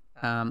friend,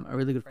 a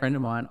really good friend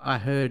of mine. I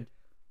heard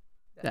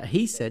that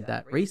he said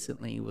that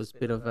recently was a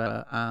bit of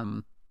a,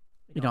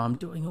 I'm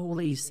doing all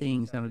these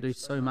things and I do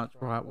so much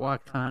right. Why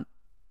can't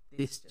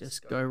this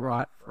just go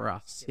right for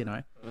us?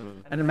 And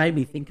it made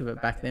me think of it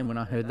back then when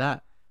I heard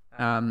that.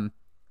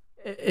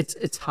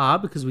 It's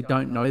hard because we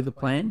don't know the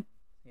plan,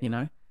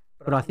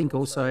 But I think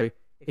also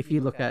if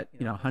you look at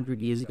 100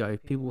 years ago,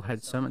 people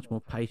had so much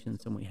more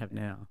patience than we have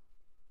now.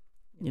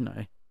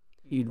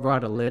 You'd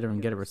write a letter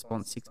and get a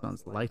response 6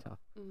 months later.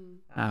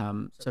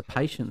 So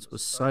patience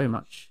was so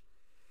much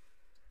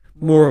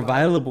more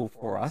available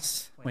for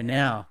us. Where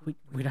now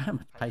we don't have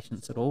much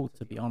patience at all,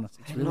 to be honest.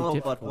 It's really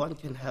difficult. But one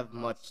can have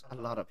a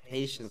lot of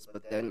patience.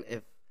 But then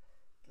if,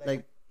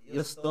 like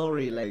your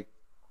story,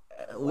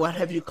 what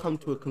have you come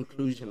to a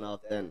conclusion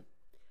of then?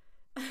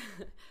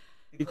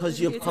 Because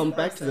you've come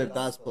back to the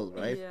gospel,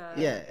 right?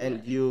 Yeah,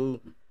 and you,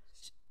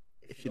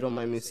 if you don't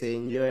mind me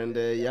saying, you're in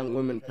the young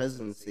women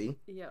presidency.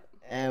 Yeah.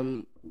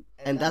 And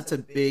that's a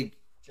big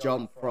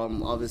jump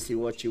from obviously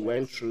what you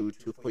went through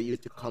for you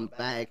to come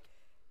back.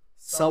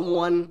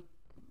 Someone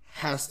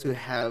has to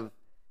have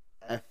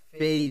a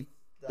faith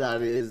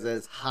that is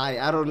as high.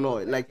 I don't know.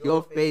 Like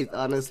your faith,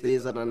 honestly,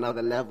 is on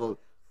another level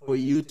for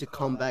you to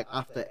come back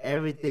after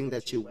everything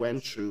that you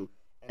went through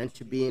and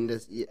to be in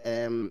this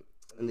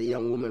in the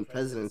young woman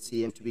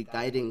presidency and to be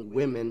guiding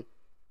women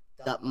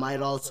that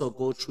might also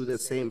go through the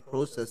same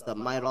process, that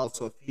might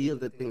also feel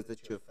the things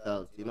that you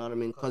felt. You know what I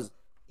mean? Because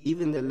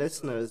even the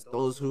listeners,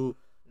 those who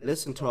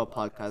listen to our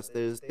podcast,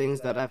 there's things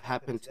that have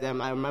happened to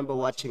them. I remember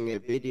watching a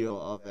video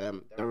of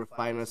the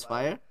Refiner's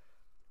Fire,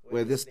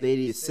 where this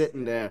lady is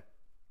sitting there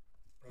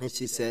and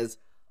she says,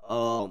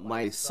 oh,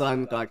 my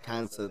son got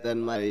cancer,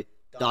 then my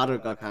daughter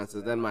got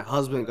cancer, then my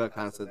husband got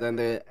cancer, and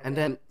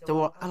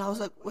I was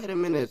like, wait a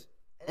minute.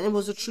 And it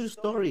was a true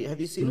story. Have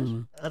you seen it?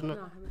 I don't know.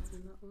 No, I haven't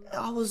seen that one.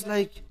 I was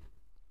like,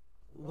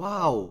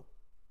 wow.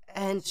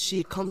 And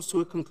she comes to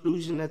a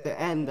conclusion at the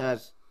end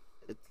that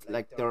it's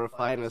like the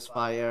Refiner's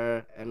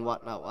Fire and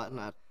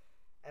whatnot.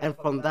 And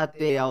from that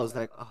day, I was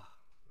like, oh,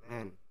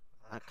 man,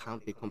 I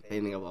can't be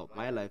complaining about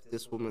my life.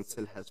 This woman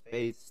still has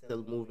faith,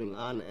 still moving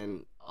on,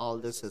 and all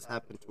this has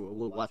happened to her.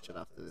 We'll watch it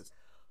after this.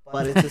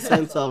 But it's a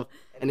sense of,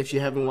 and if you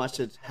haven't watched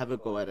it, have a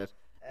go at it.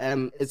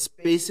 It's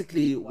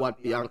basically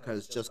what Bianca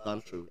has just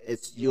gone through.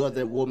 It's you're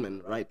the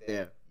woman right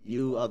there.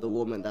 You are the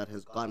woman that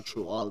has gone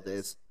through all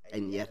this,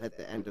 and yet at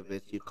the end of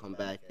it, you come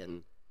back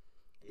and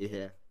you're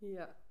here.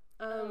 Yeah.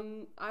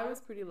 I was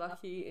pretty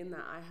lucky in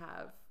that I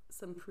have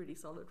some pretty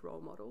solid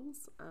role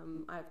models.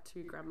 I have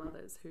two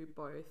grandmothers who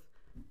both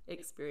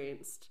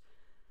experienced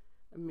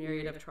a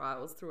myriad of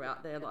trials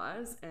throughout their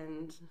lives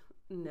and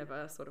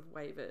never sort of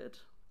wavered.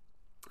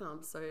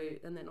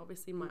 And then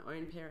obviously my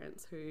own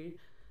parents who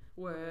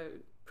were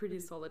pretty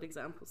solid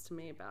examples to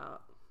me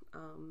about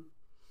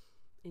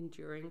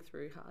enduring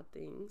through hard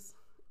things.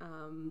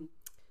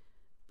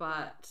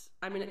 But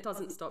I mean, it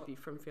doesn't stop you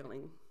from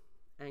feeling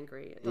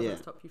angry. It doesn't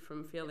stop you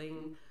from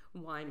feeling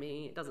why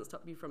me. It doesn't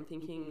stop you from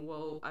thinking,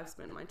 well, I've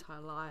spent my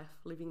entire life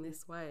living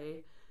this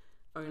way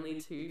only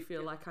to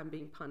feel like I'm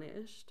being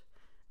punished.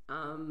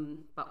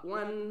 But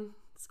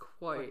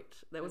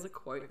there was a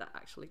quote that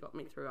actually got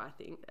me through, I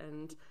think,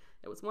 and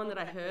it was one that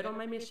I heard on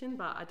my mission,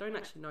 but I don't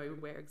actually know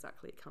where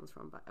exactly it comes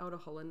from, but Elder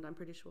Holland, I'm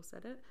pretty sure,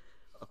 said it.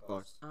 Of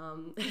course.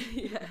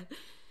 Yeah.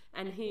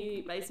 And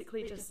he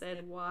basically just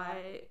said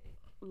why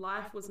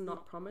life was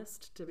not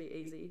promised to be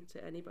easy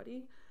to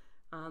anybody.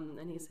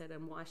 And he said,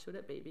 and why should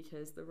it be?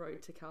 Because the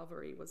road to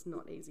Calvary was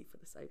not easy for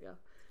the Saviour.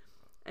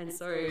 And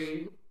so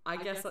I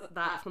guess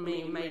that for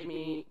me made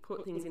me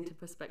put things into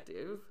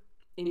perspective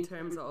in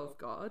terms of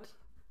God,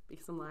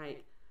 because I'm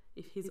like,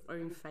 if his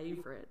own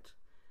favourite,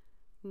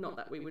 not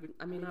that we would,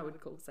 I mean, I would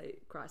say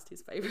Christ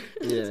his favourite.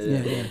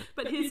 Yeah.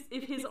 But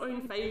if his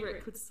own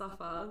favourite could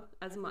suffer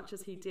as much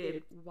as he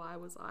did, why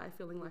was I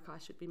feeling like I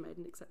should be made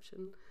an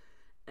exception?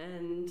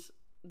 And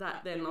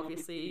that then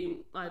obviously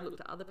I looked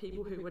at other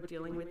people who were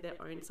dealing with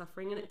their own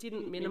suffering, and it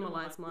didn't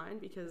minimalise mine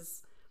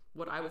because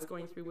what I was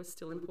going through was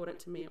still important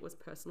to me. It was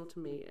personal to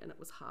me and it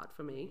was hard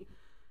for me.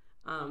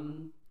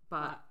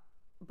 But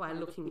by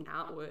looking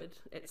outward,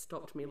 it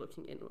stopped me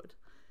looking inward,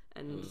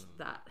 and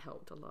that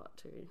helped a lot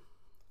too.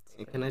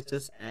 And can I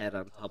just add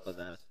on top of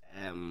that?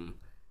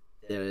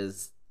 There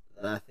is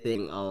that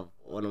thing of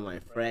one of my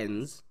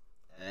friends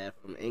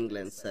from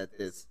England said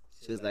this.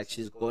 She was like,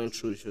 she was going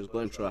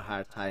through a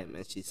hard time,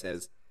 and she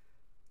says,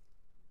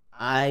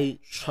 I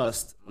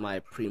trust my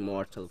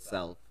premortal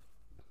self.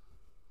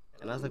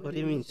 And I was like, what do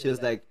you mean? She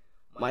was like,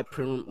 my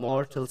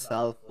premortal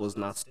self was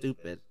not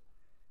stupid.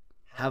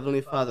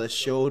 Heavenly Father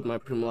showed my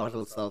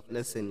premortal self,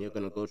 listen, you're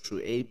going to go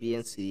through A, B,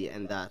 and C,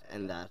 and that,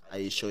 and that. Are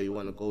you sure you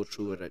want to go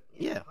through it?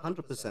 Yeah,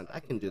 100%.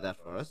 I can do that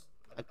for us.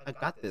 I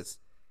got this.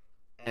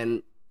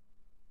 And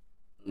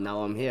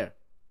now I'm here.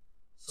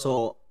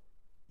 So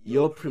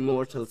your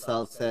premortal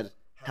self said,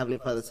 Heavenly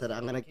Father said,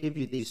 I'm going to give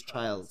you these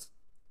trials.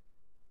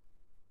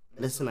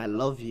 Listen, I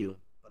love you,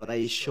 but are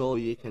you sure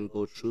you can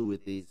go through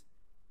with these?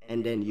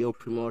 And then your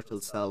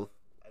premortal self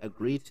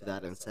agreed to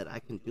that and said, I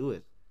can do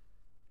it.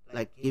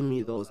 Like, give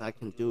me those, I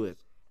can do it.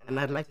 And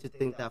I'd like to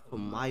think that for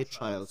my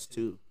trials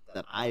too,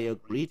 that I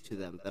agreed to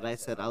them, that I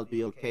said, I'll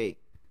be okay.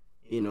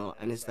 You know,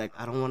 and it's like,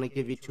 I don't want to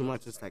give you too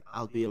much. It's like,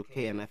 I'll be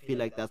okay. And I feel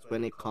like that's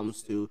when it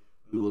comes to,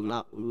 we will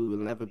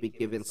never be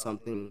given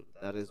something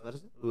that is,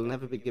 we will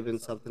never be given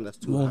something that's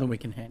too more hard, than we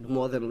can handle.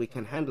 More than we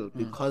can handle,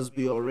 because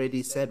we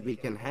already said we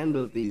can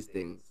handle these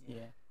things.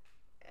 Yeah.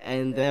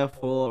 And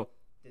therefore,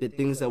 the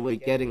things that we're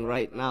getting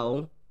right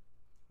now,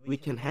 we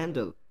can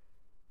handle.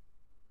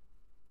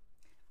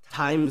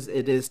 Times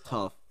it is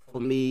tough. For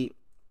me,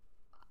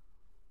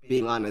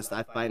 being honest,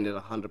 I find it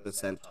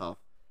 100% tough.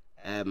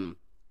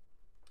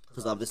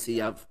 Because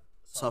obviously I've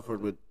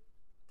suffered with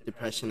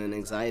depression and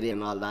anxiety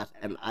and all that,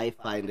 and I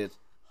find it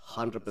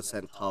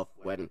 100% tough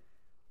when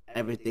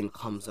everything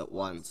comes at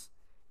once.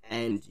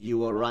 And you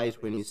were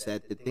right when you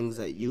said the things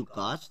that you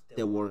got,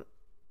 they were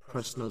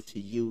personal to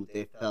you.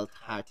 They felt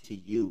hard to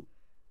you.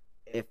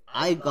 If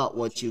I got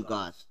what you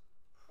got,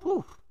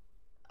 whew,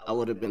 I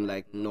would have been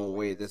like, no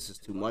way, this is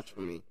too much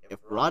for me. If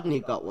Rodney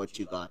got what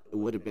you got, it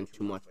would have been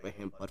too much for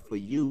him. But for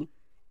you,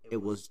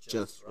 it was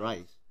just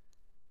right.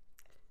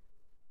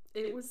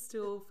 It was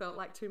still felt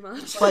like too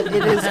much. But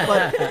it is,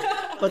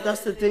 but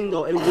that's the thing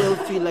though, it will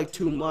feel like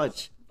too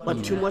much.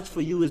 But too much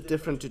for you is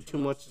different to too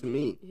much to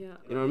me. Yeah.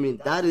 You know what I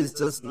mean? That is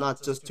just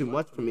not just too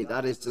much for me.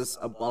 That is just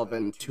above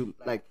and too,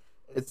 like,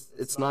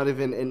 it's not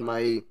even in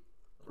my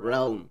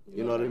realm.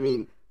 You know what I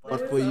mean?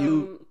 But for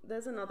you,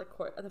 there's another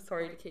quote. I'm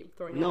sorry to keep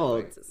throwing no,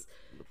 out quotes.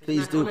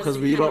 please do, because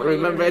honestly we don't can't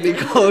remember any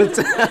quotes.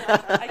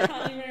 I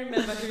can't even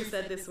remember who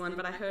said this one,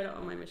 but I heard it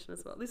on my mission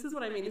as well. This is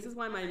what I mean. This is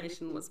why my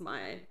mission was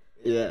my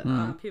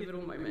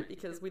pivotal moment,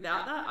 because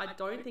without that, I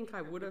don't think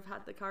I would have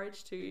had the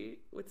courage to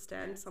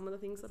withstand some of the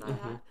things that I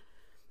had.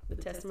 The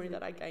testimony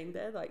that I gained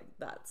there, like,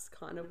 that's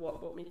kind of what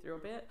brought me through a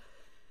bit.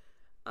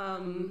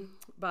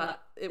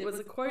 But it was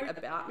a quote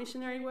about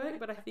missionary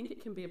work, but I think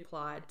it can be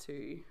applied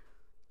to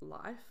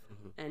life.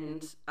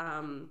 And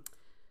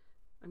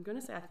I'm going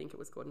to say I think it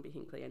was Gordon B.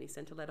 Hinckley, and he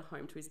sent a letter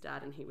home to his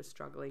dad, and he was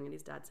struggling, and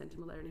his dad sent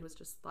him a letter, and he was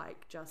just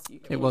like, you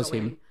keep It was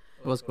going. him.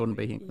 It was Gordon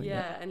B. Hinckley.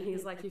 Yeah, and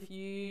he's like, if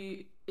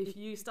you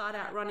start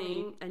out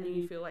running and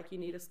you feel like you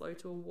need to slow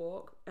to a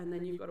walk, and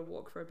then you've got to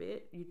walk for a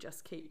bit, you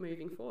just keep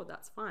moving forward.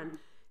 That's fine.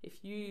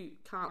 If you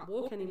can't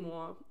walk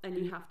anymore and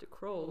you have to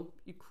crawl,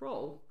 you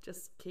crawl.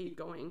 Just keep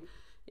going.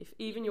 If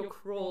even your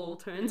crawl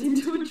turns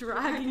into a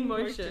dragging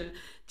motion,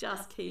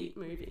 just keep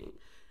moving.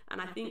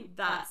 And I think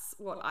that's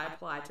what I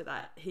apply to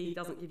that. He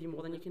doesn't give you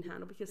more than you can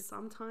handle, because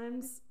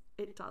sometimes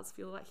it does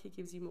feel like he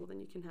gives you more than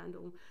you can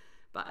handle.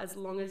 But as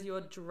long as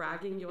you're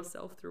dragging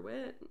yourself through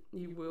it,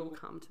 you will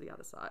come to the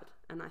other side.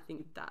 And I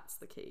think that's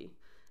the key.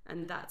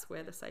 And that's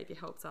where the Saviour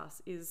helps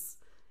us, is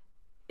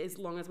as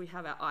long as we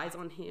have our eyes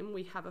on him,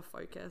 we have a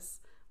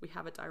focus, we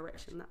have a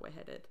direction that we're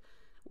headed.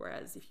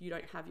 Whereas if you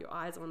don't have your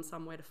eyes on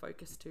somewhere to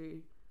focus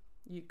to,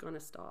 you're going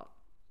to stop.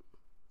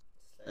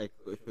 Like,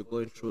 if you're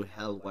going through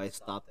hell, why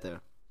stop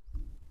there?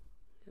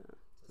 Yeah.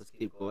 Just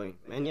keep going.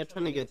 Man, you're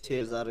trying to get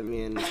tears out of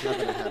me, and it's not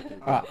going to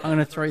happen. All right, I'm going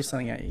to throw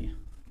something at you.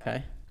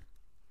 Okay.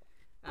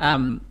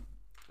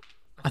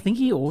 I think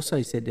he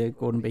also said to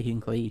Gordon B.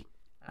 Hinckley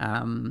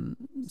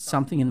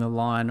something in the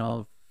line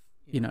of,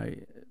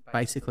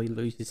 basically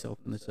lose yourself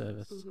in the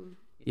service. Mm-hmm.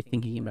 You're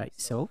thinking about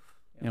yourself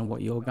and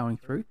what you're going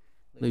through.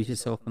 Lose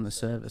yourself in the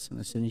service, and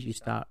as soon as you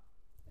start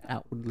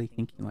outwardly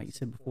thinking, like you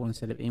said before,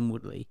 instead of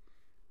inwardly,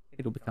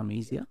 it'll become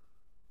easier.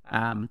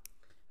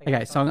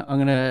 Okay,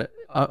 so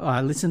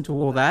I listened to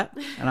all that,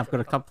 and I've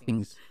got a couple of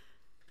things.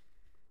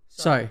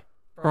 So,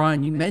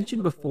 Brian, you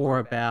mentioned before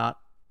about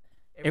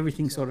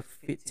everything sort of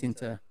fits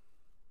into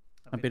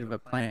a bit of a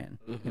plan,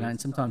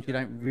 and sometimes you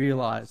don't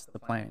realize the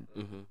plan.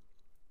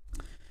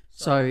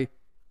 So,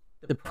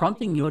 the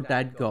prompting your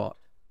dad got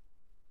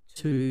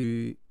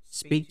to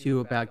speak to you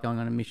about going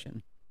on a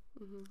mission,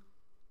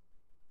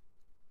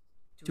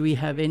 do we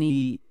have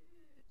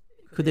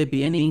could there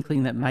be any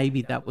inkling that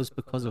maybe that was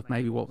because of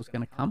maybe what was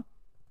going to come?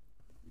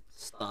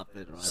 Stop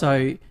it, right?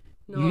 So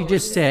No, you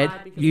just said,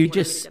 you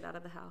just get out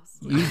of the house.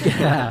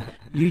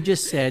 you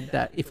just said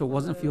that if it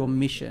wasn't for your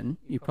mission,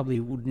 you probably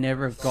would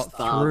never have got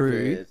Stop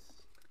through it.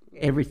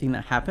 everything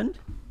that happened.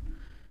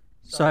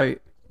 So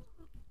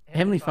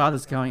Heavenly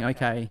Father's going,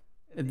 okay,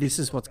 this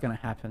is what's going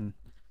to happen.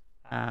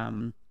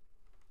 I'm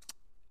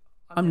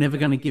never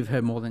going to give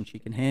her more than she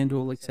can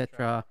handle,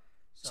 etc.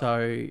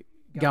 So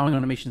going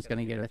on a mission is going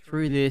to get her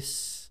through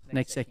this.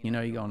 Next second,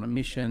 you go on a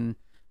mission.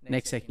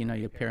 Next second,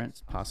 your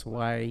parents pass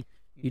away.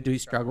 You do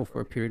struggle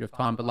for a period of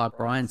time, but like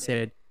Brian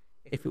said,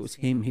 if it was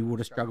him, he would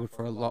have struggled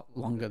for a lot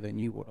longer than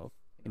you would have.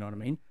 You know what I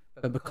mean?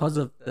 But because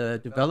of the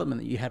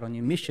development that you had on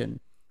your mission,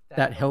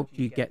 that helped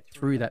you get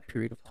through that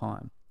period of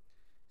time.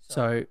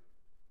 So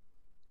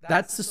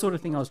that's the sort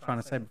of thing I was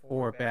trying to say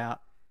before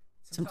about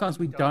sometimes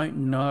we don't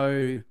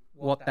know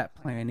what that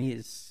plan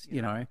is,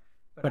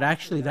 but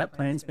actually that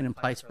plan's been in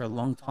place for a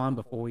long time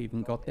before we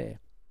even got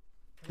there.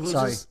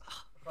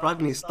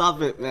 Rodney,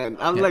 stop it, man.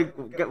 I'm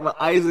my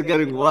eyes are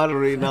getting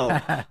watery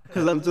now.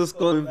 Because I'm just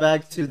going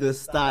back to the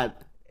start.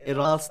 It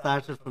all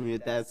started from your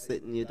dad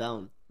sitting you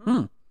down.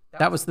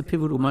 That was the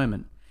pivotal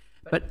moment.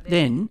 But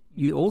then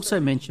you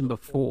also mentioned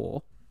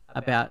before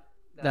about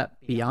that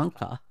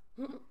Bianca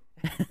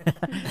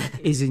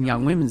is in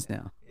Young Women's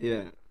now.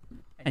 Yeah.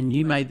 And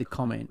you made the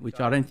comment, which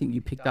I don't think you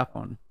picked up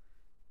on,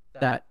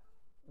 that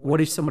what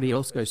if somebody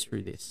else goes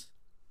through this?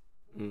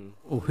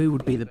 Or who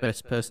would be the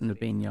best person to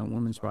be in Young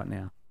Women's right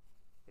now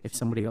if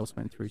somebody else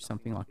went through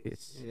something like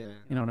this? Yeah.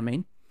 You know what I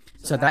mean?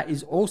 So that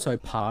is also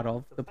part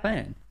of the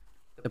plan.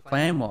 The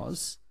plan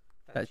was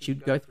that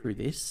she'd go through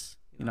this,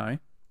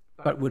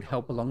 but would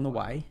help along the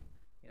way,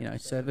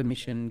 serve a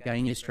mission,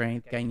 gain your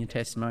strength, gain your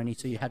testimony,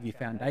 so you have your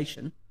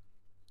foundation.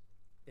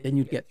 Then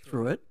you'd get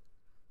through it.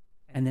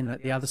 And then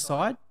at the other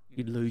side,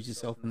 you'd lose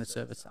yourself in the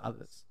service to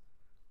others.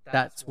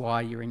 That's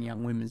why you're in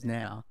Young Women's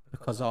now,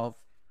 because of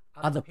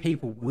other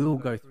people will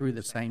go through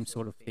the same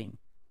sort of thing.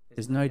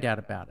 There's no doubt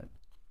about it,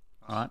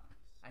 right?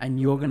 And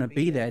you're going to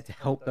be there to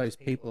help those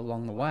people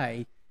along the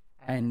way.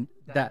 And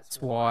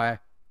that's why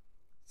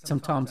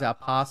sometimes our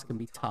past can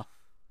be tough.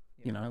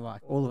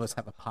 Like all of us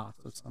have a past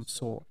of some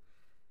sort.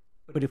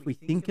 But if we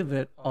think of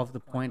it of the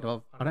point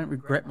of, I don't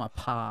regret my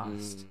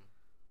past,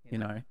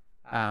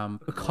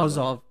 because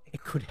of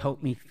it could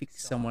help me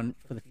fix someone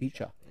for the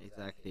future.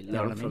 Exactly. know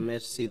Learn what I from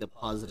it, see the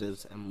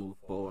positives, and move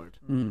forward.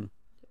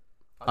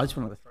 I just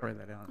wanted to throw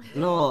that out.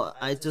 No,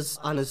 I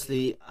just want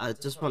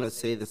to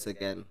say this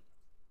again.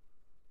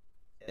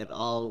 It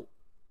all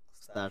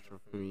started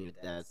from your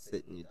dad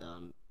sitting you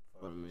down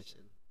for a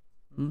mission.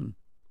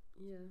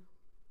 Yeah.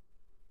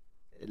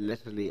 It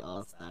literally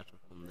all started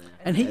from there.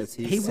 And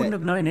he wouldn't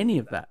have known any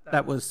of that.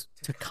 That was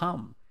to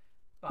come.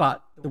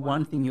 But the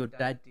one thing your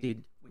dad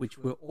did, which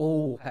we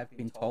all have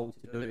been told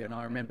to do, and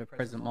I remember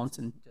President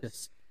Monson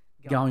just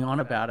going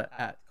on about it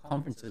at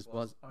conferences,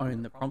 was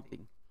own the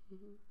prompting.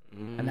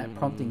 And that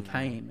prompting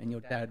came, and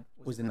your dad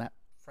was in that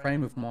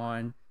frame of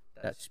mind,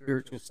 that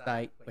spiritual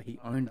state where he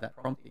owned that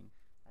prompting.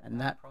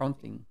 And that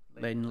prompting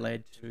then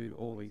led to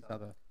all these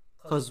other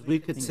Because we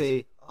could things.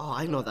 say, oh,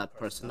 I know that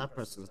person. That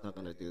person's not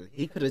gonna do it.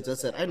 He could have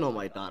just said, I know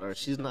my daughter.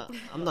 She's not.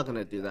 I'm not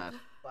gonna do that.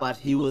 But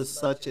he was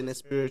such in a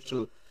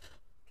spiritual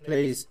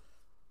place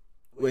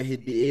where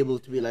he'd be able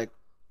to be like,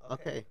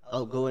 okay,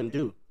 I'll go and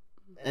do.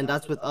 And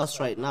that's with us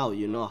right now.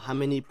 How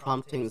many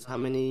promptings, how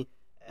many,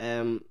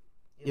 how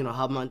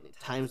many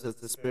times does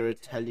the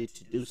Spirit tell you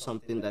to do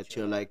something that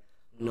you're like,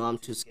 no, I'm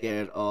too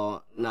scared,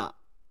 or nah,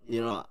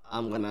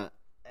 I'm gonna.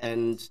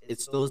 And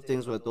it's those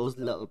things where those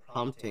little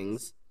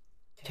promptings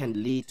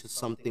can lead to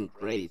something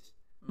great.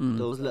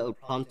 Those little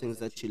promptings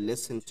that you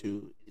listen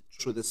to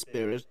through the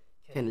Spirit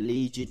can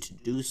lead you to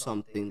do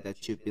something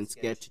that you've been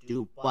scared to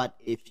do. But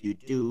if you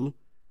do,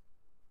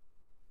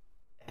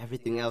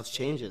 everything else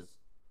changes.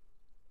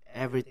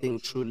 Everything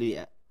truly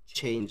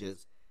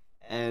changes.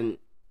 And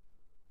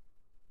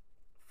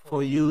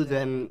for you,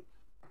 then,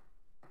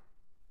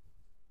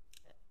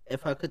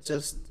 if I could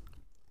just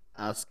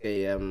ask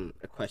a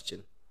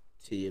question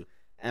to you,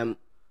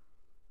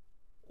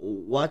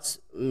 what's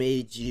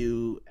made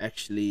you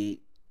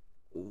actually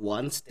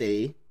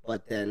stay,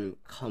 but then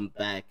come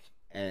back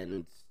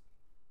and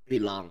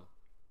belong?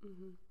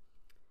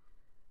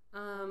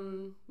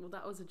 Well,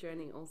 that was a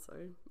journey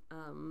also.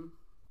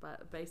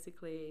 But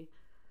basically,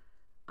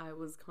 I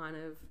was kind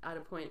of at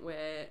a point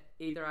where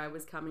either I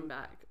was coming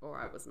back or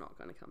I was not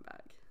going to come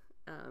back,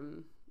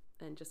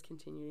 and just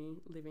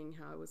continue living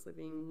how I was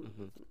living.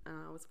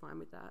 I was fine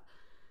with that.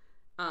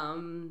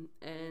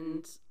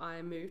 And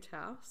I moved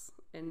house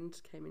and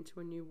came into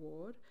a new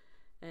ward,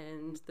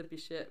 and the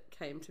bishop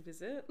came to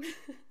visit.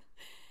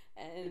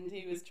 And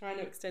he was trying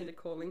to extend a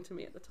calling to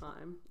me at the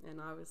time, and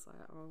I was like,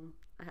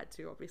 I had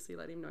to obviously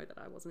let him know that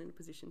I wasn't in a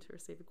position to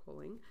receive a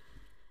calling.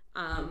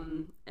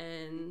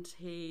 And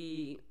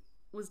he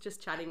was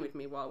just chatting with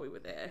me while we were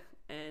there,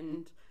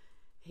 and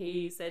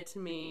he said to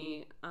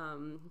me,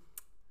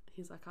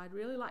 he's like, I'd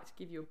really like to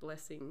give you a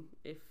blessing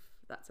if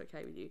that's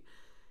okay with you.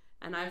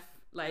 And I've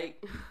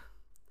like,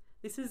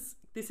 this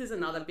is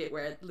another bit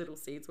where little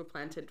seeds were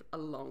planted a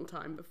long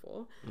time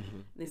before.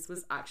 This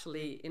was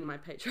actually in my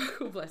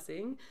patriarchal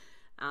blessing.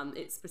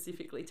 It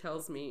specifically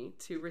tells me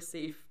to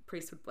receive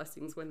priesthood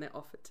blessings when they're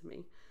offered to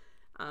me,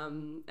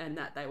 and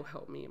that they will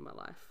help me in my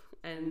life.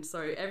 And so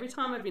every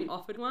time I've been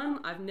offered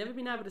one, I've never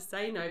been able to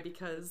say no,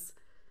 because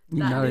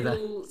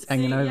that's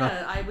hanging over.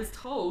 Yeah, I was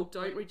told,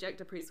 don't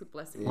reject a priesthood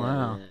blessing.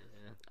 Wow.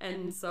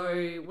 And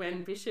so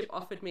when Bishop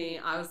offered me,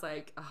 I was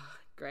like, oh,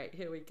 great,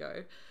 here we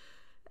go.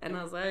 And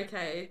I was like,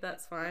 okay,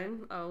 that's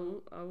fine.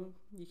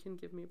 You can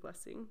give me a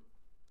blessing.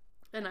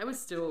 And I was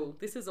still,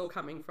 this is all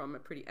coming from a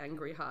pretty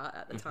angry heart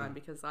at the time,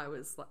 because I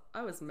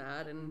was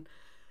mad, and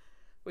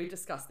we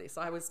discussed this.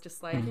 I was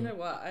just like, you know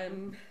what,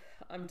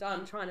 I'm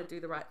done trying to do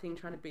the right thing,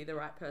 trying to be the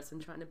right person,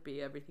 trying to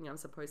be everything I'm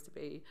supposed to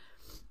be.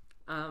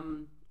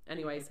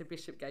 Anyway, so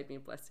Bishop gave me a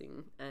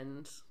blessing,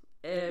 and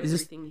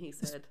everything he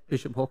said.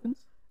 Bishop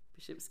Hawkins?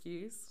 Bishop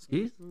Skews.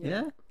 Skews?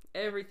 Yeah.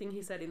 Everything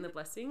he said in the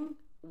blessing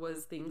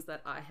was things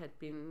that I had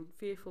been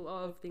fearful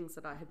of, things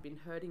that I had been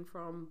hurting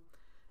from,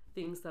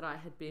 things that I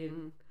had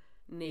been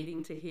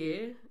needing to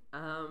hear.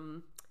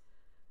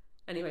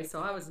 Anyway,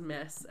 so I was a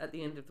mess at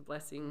the end of the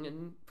blessing,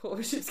 and poor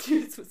Bishop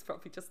Skews was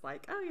probably just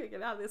like, oh, yeah,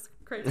 get out of this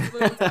crazy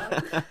little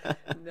town.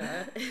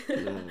 No.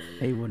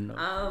 He wouldn't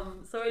have.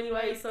 So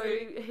anyway, so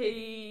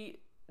he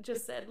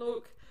just said,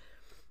 look,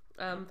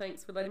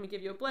 thanks for letting me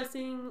give you a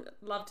blessing.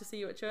 Love to see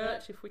you at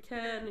church if we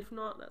can. If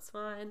not, that's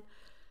fine.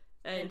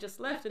 And just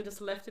left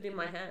it in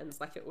my hands,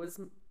 like it was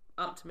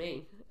up to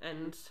me.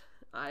 And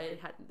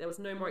there was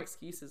no more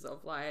excuses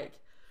of like,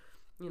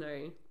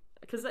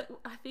 because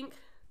I think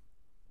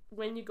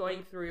when you're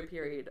going through a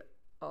period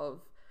of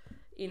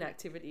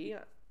inactivity,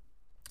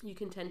 you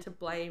can tend to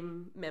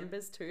blame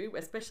members too,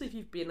 especially if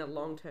you've been a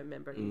long-term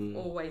member and you've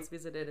always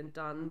visited and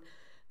done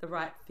the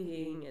right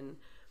thing.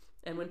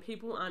 And when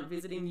people aren't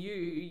visiting you,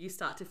 you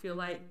start to feel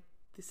like,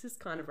 this is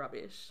kind of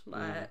rubbish.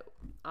 Like,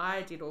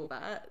 I did all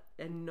that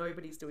and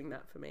nobody's doing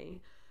that for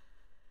me.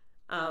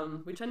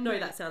 Which I know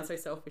that sounds so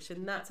selfish,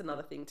 and that's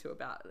another thing too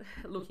about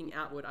looking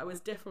outward. I was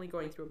definitely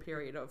going through a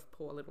period of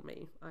poor little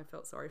me. I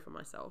felt sorry for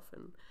myself.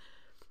 And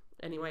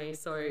anyway,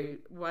 so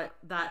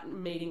that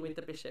meeting with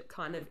the bishop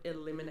kind of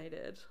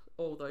eliminated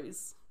all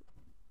those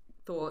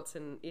thoughts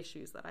and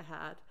issues that I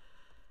had.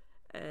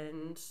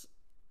 And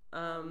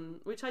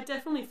which I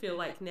definitely feel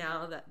like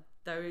now that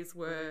those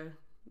were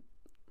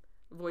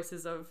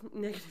voices of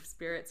negative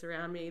spirits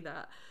around me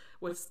that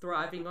was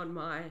thriving on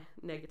my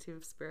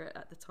negative spirit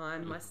at the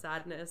time, my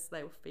sadness,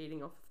 they were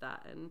feeding off of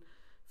that and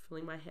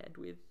filling my head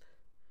with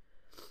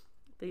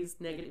these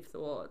negative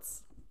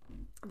thoughts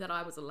that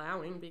I was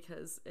allowing,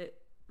 because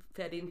it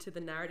fed into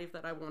the narrative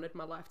that I wanted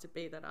my life to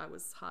be, that I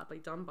was hardly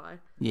done by.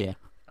 Yeah,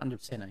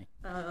 100%.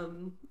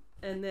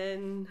 And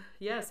then,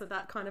 so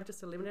that kind of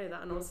just eliminated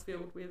that, and I was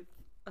filled with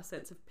a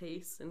sense of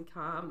peace and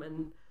calm,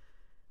 and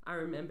I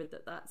remembered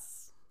that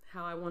that's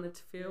how I wanted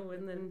to feel,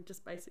 and then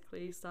just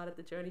basically started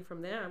the journey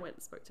from there. I went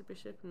and spoke to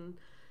Bishop and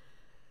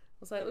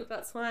was like, look,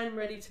 that's fine, I'm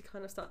ready to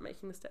kind of start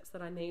making the steps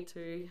that I need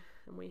to.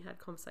 And we had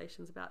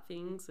conversations about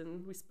things,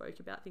 and we spoke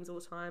about things all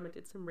the time. I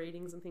did some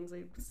readings and things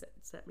he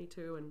set me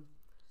to, and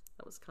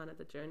that was kind of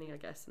the journey, I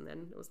guess. And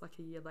then it was like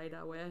a year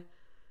later where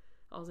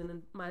I was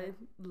in my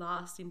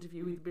last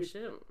interview with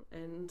Bishop,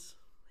 and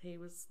he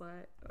was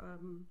like,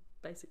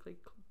 basically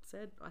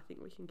said, I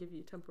think we can give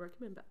you temple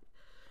recommend back.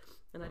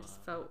 And I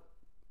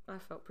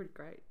felt pretty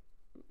great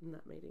in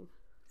that meeting.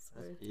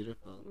 So, That's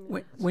beautiful.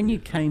 Yeah. When you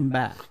came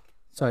back,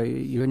 so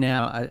you're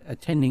now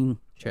attending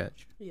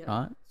church, Yeah.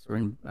 right? So we're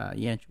in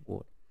Yancha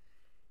ward.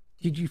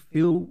 Did you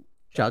feel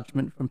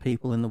judgment from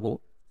people in the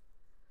ward?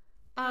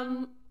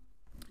 No,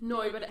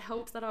 but it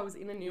helped that I was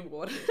in a new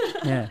ward.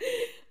 Yeah.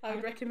 I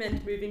would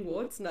recommend moving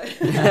wards. No.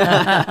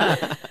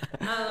 There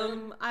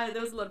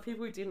was a lot of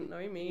people who didn't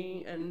know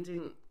me and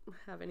didn't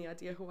have any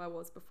idea who I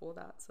was before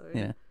that. So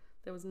Yeah.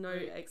 there was no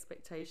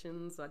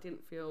expectations. I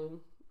didn't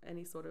feel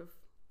any sort of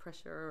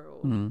pressure,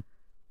 or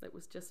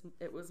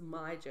it was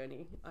my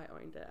journey. I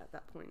owned it at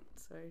that point.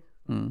 So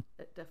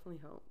it definitely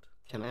helped.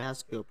 Can I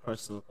ask you a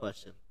personal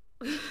question?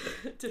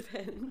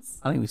 Depends.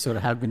 I think we sort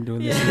of have been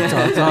doing this the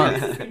entire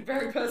time. It's been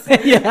very personal.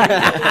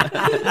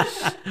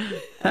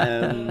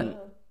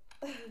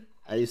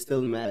 Are you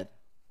still mad?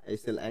 Are you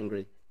still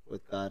angry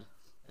with God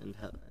and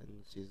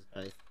Jesus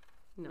Christ?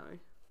 No.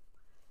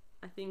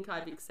 I think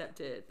I've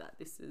accepted that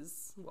this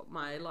is what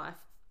my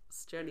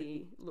life's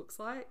journey looks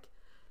like.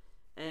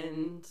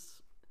 And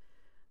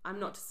I'm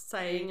not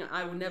saying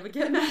I will never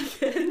get mad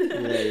again.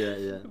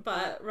 Yeah.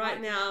 But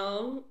right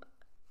now,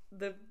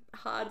 the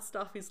hard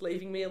stuff is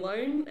leaving me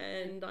alone,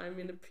 and I'm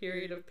in a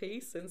period of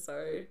peace, and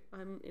so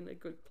I'm in a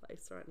good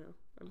place right now.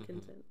 I'm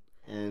content.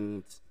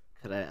 And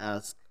could I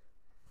ask,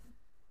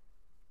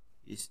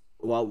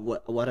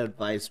 what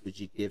advice would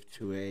you give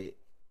to a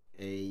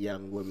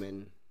young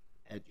woman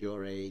at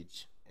your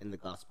age in the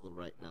gospel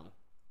right now?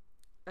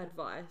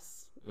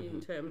 Advice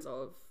in terms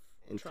of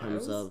In trials?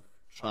 terms of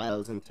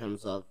trials, in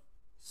terms of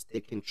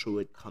sticking through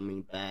it,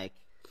 coming back,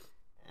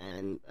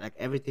 and like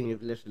everything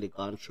you've literally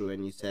gone through,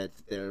 and you said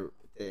the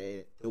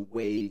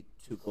way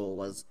to go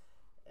was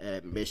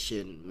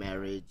mission,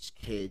 marriage,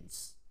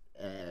 kids,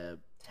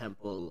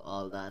 temple,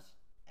 all that,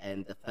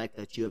 and the fact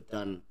that you have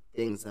done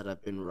things that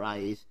have been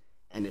right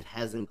and it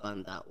hasn't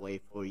gone that way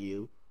for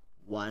you,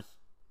 what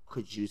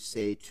could you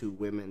say to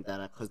women that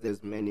are, because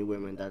there's many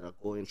women that are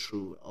going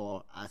through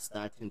or are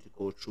starting to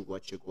go through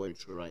what you're going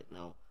through right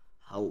now?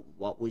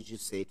 What would you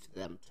say to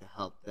them to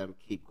help them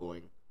keep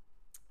going?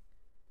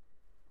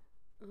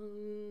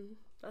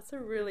 That's a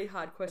really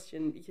hard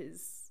question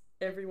because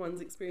everyone's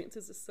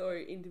experiences are so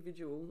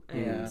individual,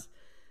 and Yeah.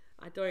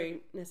 I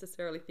don't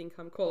necessarily think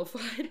I'm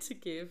qualified to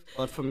give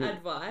But from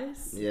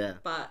advice. Yeah.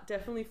 But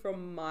definitely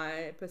from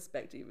my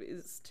perspective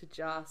is to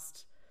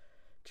just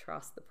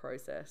trust the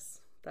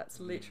process. That's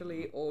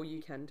literally all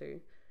you can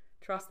do.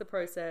 Trust the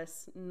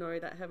process. Know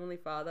that Heavenly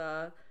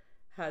Father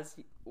has,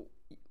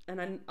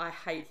 and I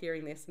hate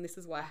hearing this, and this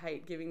is why I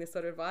hate giving this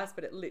sort of advice,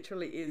 but it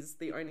literally is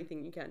the only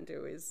thing you can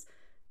do is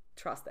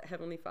trust that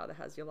Heavenly Father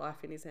has your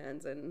life in His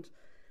hands, and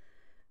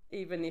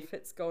even if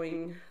it's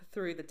going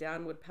through the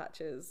downward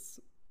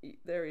patches,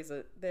 there is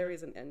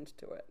an end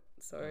to it.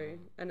 So,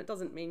 and it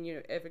doesn't mean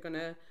you're ever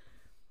gonna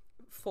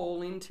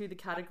fall into the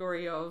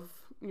category of,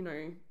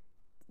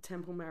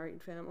 temple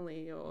married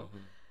family or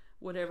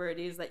whatever it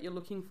is that you're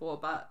looking for,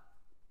 but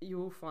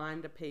you'll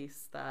find a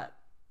peace that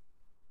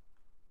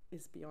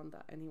is beyond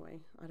that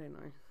anyway. I don't know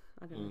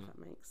if that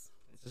makes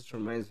It just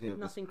reminds me of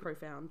nothing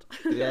profound.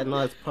 Yeah, no,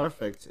 it's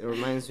perfect. It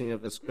reminds me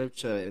of a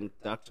scripture in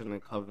Doctrine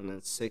and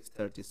Covenants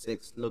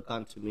 6:36. Look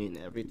unto me in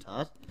every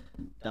thought,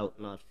 doubt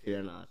not,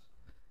 fear not.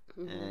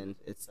 And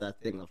it's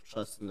that thing of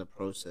trusting the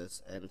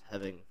process and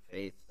having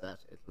faith that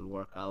it will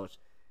work out.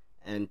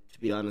 And to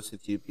be honest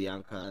with you,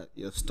 Bianca,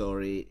 your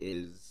story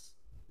is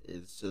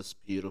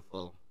just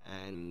beautiful,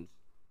 and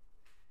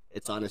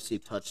it's honestly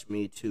touched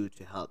me too,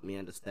 to help me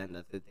understand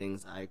that the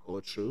things I go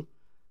through,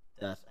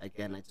 that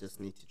again I just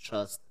need to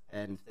trust.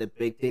 And the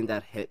big thing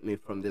that hit me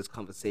from this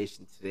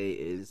conversation today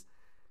is,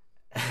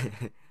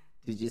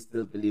 did you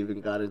still believe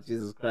in God and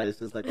Jesus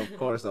Christ? It's like, of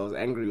course, I was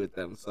angry with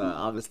them, so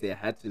obviously I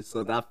had to.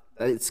 So that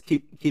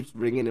keeps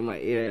ringing in my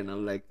ear, and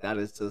I'm like, that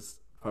is just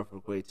a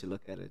perfect way to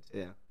look at it.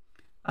 Yeah.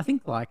 I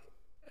think,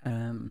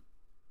 in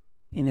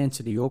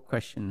answer to your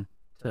question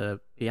to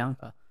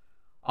Bianca,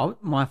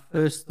 my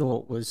first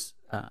thought was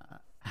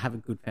have a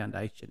good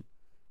foundation.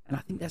 And I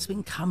think that's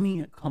been coming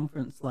at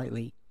conference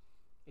lately.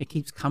 It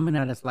keeps coming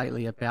at us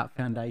lately about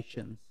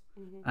foundations.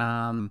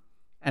 And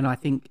I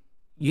think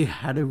you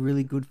had a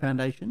really good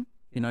foundation.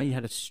 You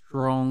had a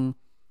strong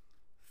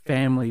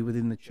family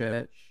within the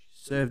church,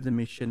 served the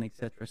mission,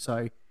 etc.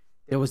 So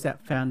there was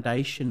that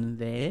foundation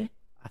there.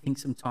 I think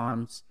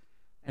sometimes,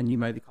 and you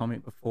made the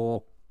comment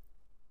before,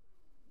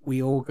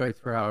 we all go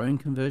through our own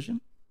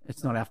conversion.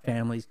 It's not our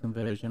family's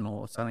conversion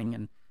or something.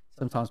 And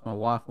sometimes my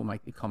wife will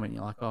make the comment,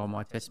 you're like, oh,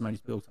 my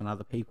testimony's built on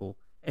other people.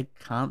 It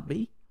can't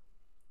be,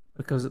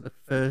 because at the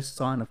first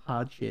sign of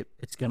hardship,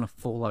 it's going to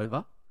fall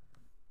over.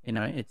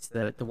 It's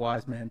the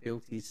wise man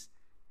built his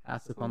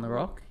house upon the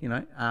rock,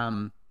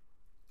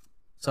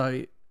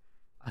 So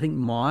I think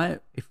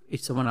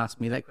if someone asked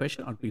me that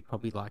question, I'd be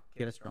probably like,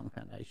 get a strong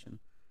foundation.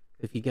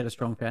 If you get a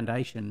strong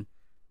foundation,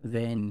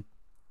 then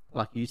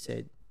like you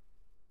said,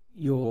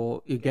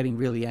 you're getting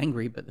really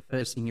angry, but the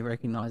first thing you're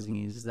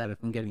recognizing is that if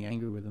I'm getting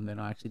angry with them, then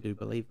I actually do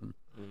believe them,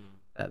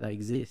 that they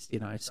exist, you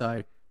know.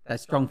 So that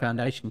strong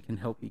foundation can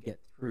help you get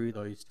through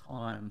those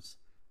times,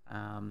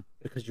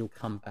 because you'll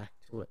come back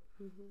to it.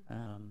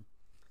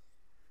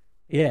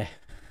 Yeah,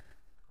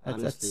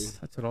 that's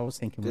what I was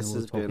thinking when This we were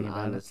has talking been about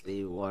it.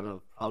 honestly one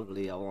of,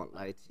 probably, I won't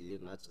lie to you,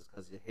 not just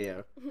because you're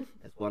here,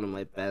 it's one of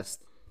my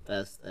best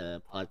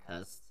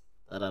podcasts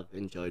that I've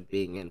enjoyed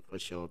being in, for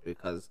sure,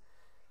 because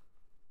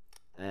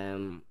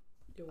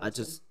I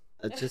just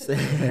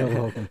You're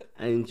welcome.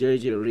 I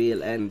enjoyed your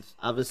reel, and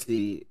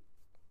obviously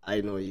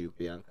I know you,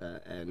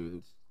 Bianca,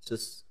 and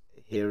just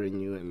hearing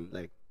you, and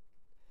like,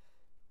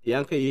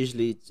 Bianca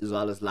usually is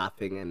always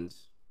laughing and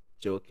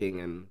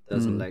joking and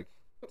doesn't like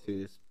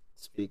to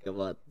speak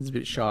about. It's a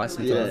bit shy Yeah.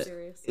 sometimes.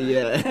 Serious.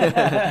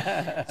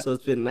 Yeah. So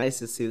it's been nice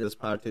to see this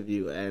part of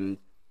you, and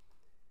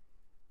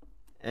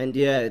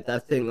yeah,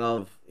 that thing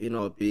of, you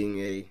know, being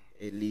a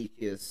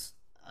Lekias,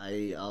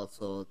 I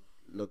also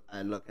look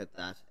at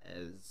that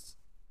as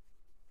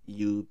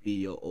you be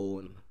your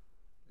own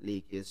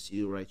Lekias,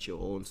 you write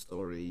your own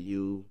story,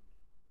 you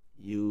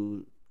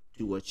do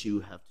what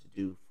you have to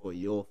do for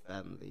your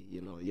family,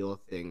 you know, your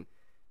thing.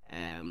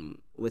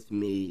 With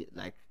me,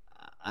 like,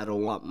 I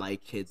don't want my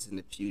kids in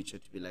the future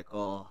to be like,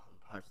 oh,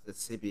 I'm part of the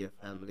Sibia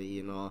family,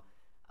 you know.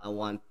 I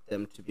want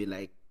them to be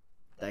like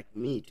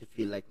me, to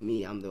feel like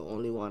me. I'm the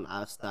only one.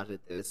 I've started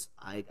this.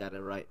 I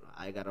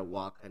gotta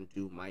walk and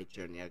do my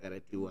journey. I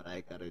gotta do what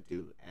I gotta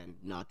do, and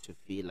not to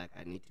feel like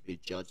I need to be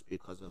judged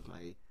because of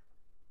my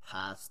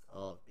past,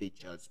 or be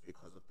judged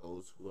because of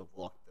those who have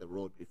walked the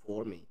road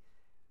before me.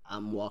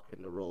 I'm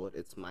walking the road.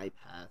 It's my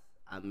path.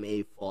 I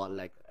may fall,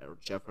 like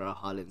Jeffrey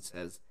Holland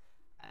says,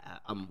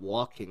 I'm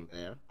walking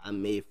there. I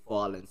may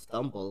fall and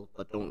stumble,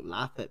 but don't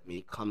laugh at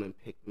me. Come and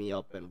pick me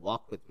up and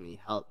walk with me.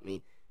 Help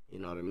me. You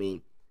know what I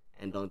mean?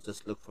 And don't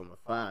just look from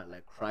afar,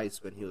 like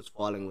Christ when he was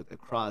falling with the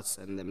cross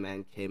and the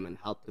man came and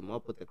helped him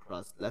up with the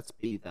cross. Let's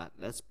be that.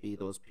 Let's be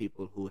those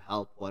people who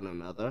help one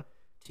another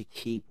to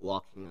keep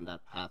walking on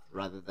that path,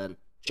 rather than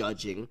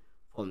judging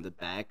from the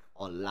back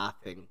or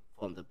laughing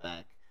from the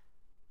back.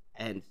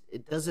 And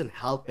it doesn't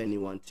help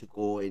anyone to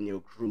go in your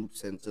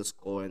groups and just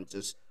go and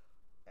just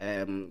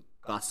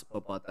gossip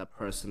about that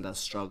person that's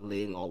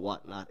struggling or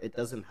whatnot. It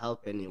doesn't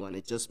help anyone.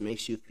 It just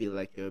makes you feel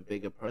like you're a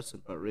bigger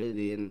person, but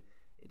really, it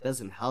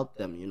doesn't help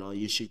them. You know,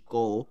 you should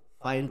go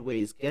find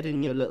ways, get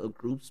in your little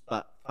groups,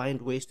 but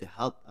find ways to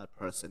help that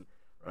person,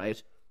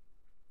 right?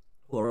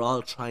 We're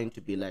all trying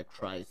to be like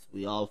Christ.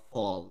 We all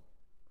fall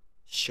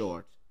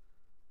short.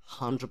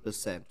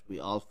 100%. We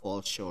all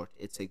fall short.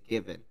 It's a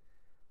given.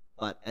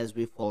 But as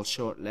we fall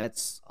short,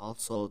 let's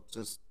also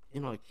just, you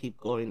know, keep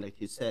going,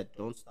 like you said.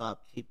 Don't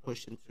stop. Keep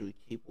pushing through.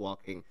 Keep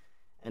walking.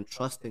 And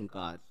trust in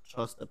God.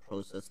 Trust the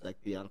process,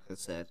 like Bianca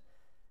said.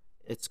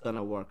 It's going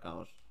to work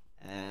out.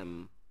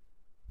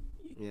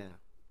 Yeah.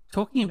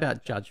 Talking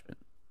about judgment,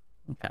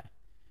 okay.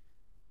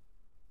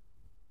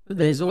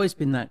 There's always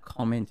been that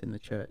comment in the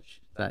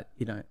church that,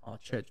 you know, our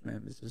church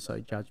members are so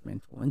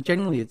judgmental. And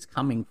generally it's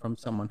coming from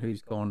someone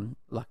who's gone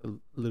like a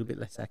little bit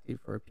less active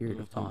for a period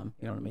of time,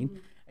 you know what I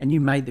mean? And you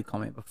made the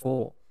comment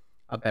before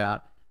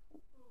about,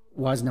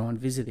 why is no one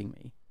visiting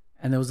me?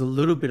 And there was a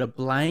little bit of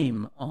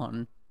blame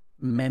on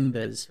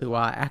members who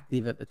are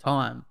active at the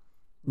time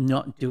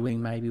not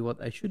doing maybe what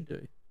they should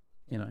do,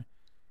 you know.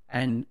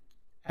 And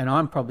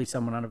I'm probably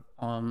someone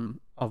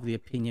of the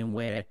opinion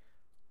where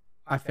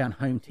I found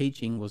home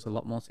teaching was a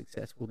lot more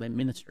successful than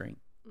ministering.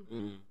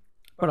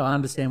 But I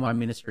understand why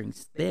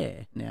ministering's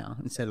there now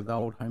instead of the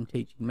old home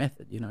teaching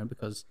method, you know,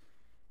 because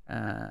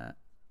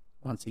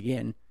once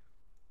again,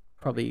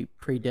 probably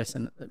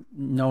predestined,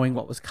 knowing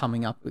what was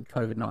coming up with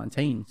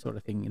COVID-19 sort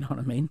of thing, you know what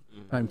I mean?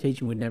 Home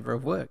teaching would never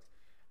have worked.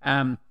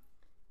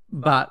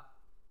 But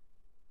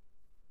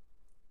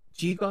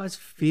do you guys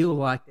feel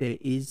like there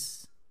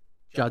is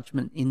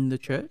judgment in the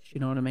church? You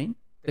know what I mean?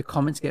 The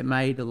comments get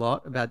made a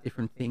lot about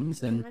different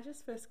things. And Can I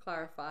just first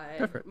clarify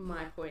Go for it.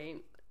 my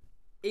point?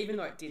 Even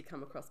though it did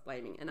come across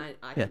blaming, and I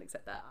can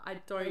accept that, I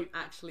don't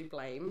actually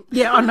blame.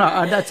 Yeah, I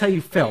know. That's how you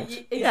felt.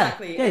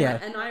 Exactly. Yeah.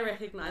 And I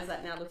recognise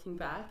that now looking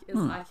back, is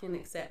I can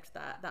accept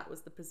that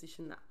was the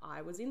position that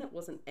I was in. It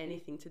wasn't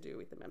anything to do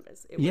with the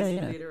members. It was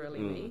literally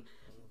me.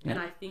 And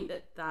I think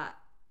that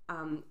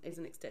is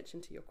an extension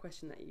to your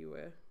question that you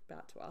were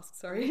about to ask.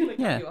 Sorry, to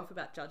cut you off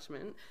about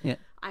judgment. Yeah.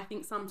 I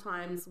think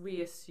sometimes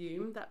we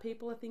assume that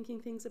people are thinking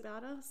things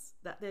about us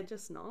that they're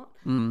just not.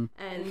 And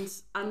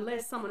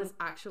unless someone has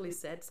actually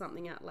said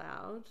something out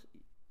loud,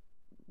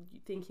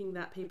 thinking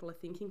that people are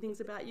thinking things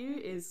about you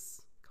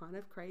is kind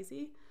of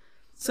crazy.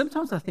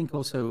 Sometimes I think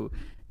also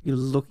you're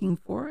looking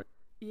for it.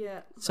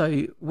 Yeah.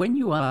 So when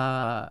you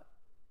are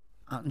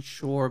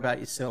unsure about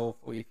yourself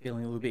or you're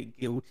feeling a little bit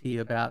guilty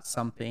about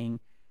something,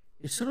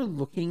 you're sort of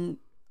looking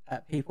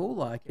at people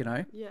like, you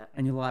know,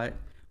 and you're like,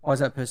 why is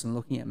that person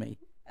looking at me?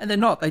 And they're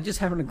not. They just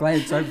happen to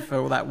glance over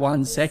for that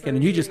 1 second,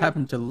 and you just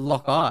happen to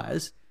lock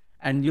eyes,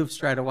 and you've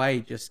straight away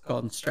just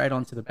gone straight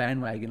onto the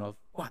bandwagon of,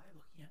 why are they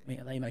looking at at me?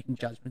 Are they making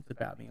judgments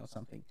about me or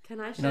something? Can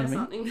I You know share what I mean?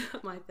 something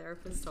that my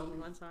therapist told me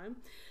one time?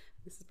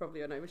 This is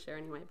probably an overshare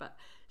anyway, but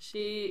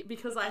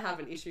because I have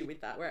an issue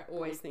with that, where I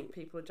always think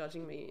people are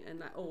judging me,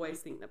 and I always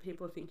think that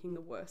people are thinking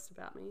the worst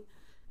about me.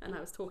 And I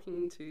was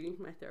talking to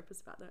my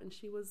therapist about that, and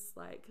she was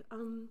like,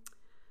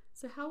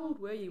 so how old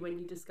were you when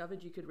you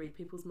discovered you could read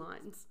people's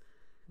minds?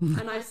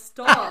 And I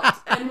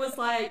stopped and was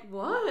like,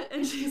 what?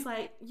 And she's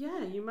like,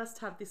 yeah, you must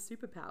have this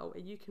superpower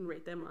where you can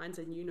read their minds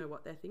and you know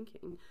what they're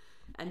thinking.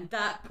 And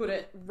that put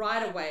it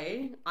right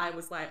away. I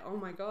was like, oh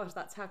my gosh,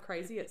 that's how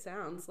crazy it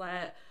sounds.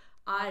 Like,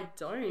 I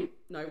don't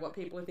know what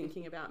people are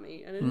thinking about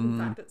me. And in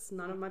fact, it's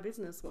none of my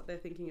business what they're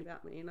thinking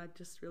about me. And I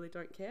just really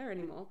don't care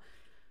anymore.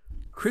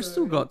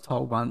 Crystal got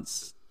told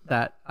once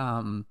that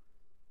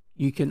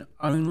you can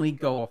only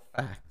go off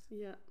facts.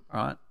 Yeah.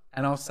 Right?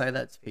 And I'll say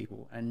that to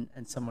people. And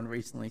someone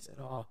recently said,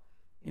 oh,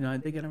 you know,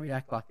 they're going to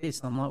react like this.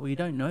 And I'm like, well, you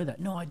don't know that.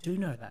 No, I do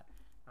know that.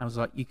 I was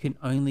like, you can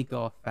only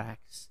go off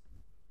facts.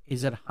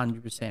 Is it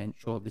 100%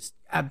 sure this?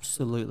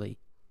 Absolutely.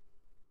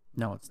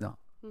 No, it's not.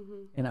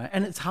 Mm-hmm. You know,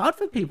 and it's hard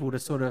for people to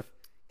sort of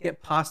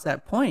get past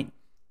that point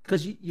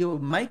because you're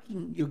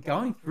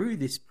going through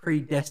this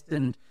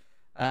predestined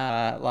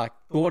like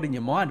thought in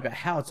your mind about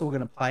how it's all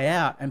going to play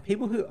out. And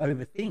people who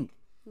overthink,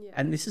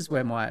 and this is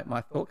where my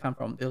thought come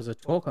from. There was a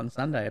talk on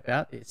Sunday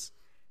about this.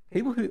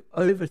 People who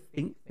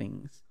overthink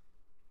things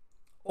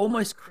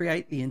almost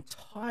create the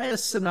entire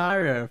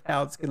scenario of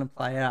how it's going to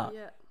play out,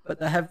 but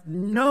they have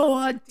no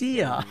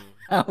idea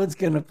how it's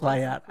going to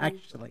play out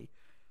actually.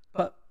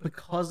 But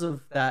because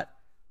of that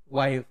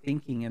way of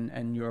thinking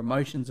and your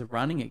emotions of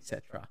running,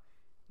 etc.,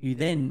 you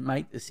then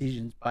make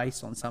decisions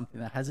based on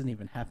something that hasn't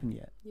even happened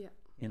yet. Yeah.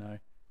 You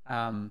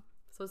know.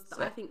 So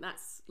I think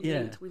that's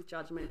linked with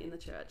judgment in the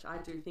church. I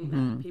do think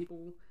that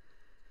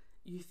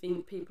you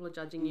think people are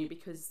judging you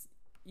because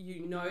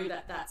you know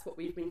that that's what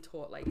we've been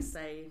taught. Like,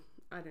 say,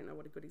 I don't know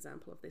what a good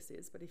example of this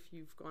is, but if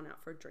you've gone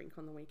out for a drink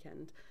on the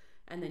weekend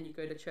and then you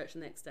go to church the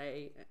next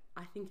day,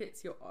 I think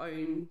it's your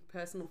own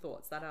personal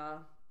thoughts that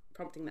are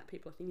prompting that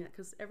people are thinking that,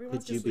 because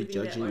everyone's just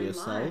living their own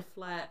life.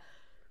 Like,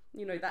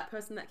 you know, that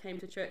person that came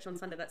to church on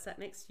Sunday that sat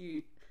next to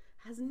you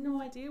has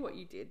no idea what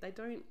you did. They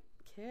don't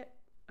care.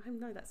 I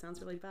know that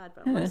sounds really bad,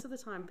 but most of the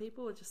time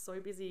people are just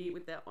so busy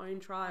with their own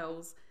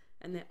trials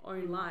and their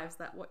own lives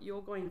that what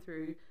you're going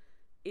through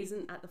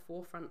isn't at the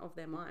forefront of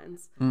their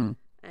minds.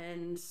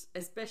 And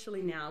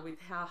especially now with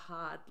how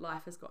hard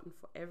life has gotten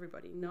for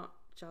everybody, not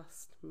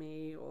just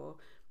me or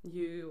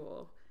you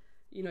or,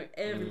 you know,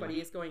 everybody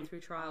is going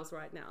through trials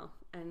right now.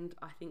 And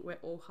I think we're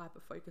all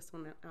hyper-focused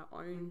on our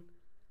own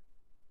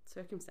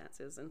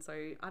circumstances. And so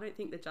I don't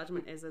think the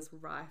judgment is as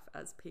rife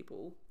as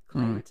people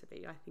claim it to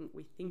be. I think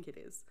we think it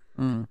is.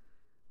 And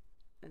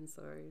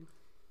so...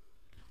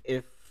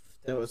 If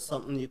there was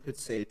something you could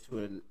say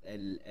to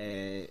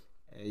a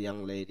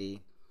young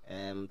lady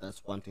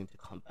that's wanting to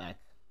come back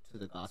to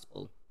the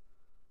gospel,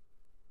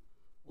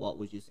 what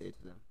would you say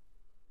to them?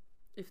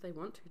 If they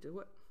want to, do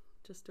it.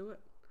 Just do it.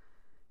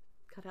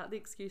 Cut out the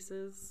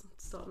excuses.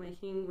 Stop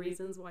making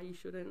reasons why you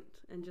shouldn't,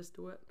 and just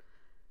do it.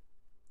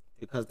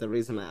 Because the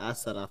reason I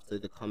asked that after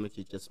the comment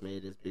you just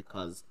made is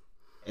because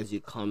as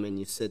you come and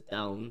you sit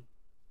down,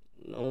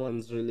 no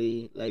one's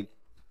really like,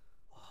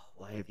 oh,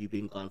 why have you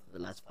been gone for the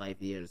last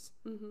 5 years?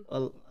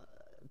 Well,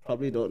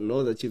 probably don't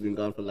know that you've been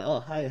gone for like,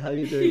 oh, hi, how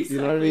you doing?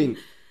 You know what I mean?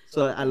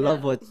 So I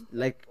love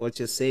what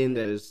you're saying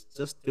there is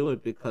just do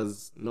it,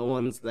 because no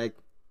one's like,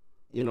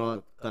 you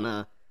know,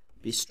 gonna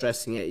be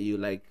stressing at you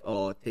like,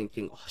 oh,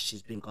 thinking, oh,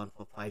 she's been gone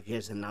for 5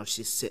 years and now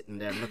she's sitting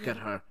there, look at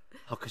her,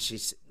 how could she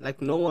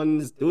like, no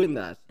one's doing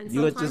that. And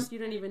sometimes you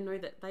don't even know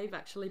that they've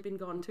actually been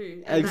gone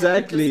too.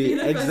 Exactly,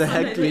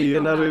 you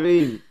know what I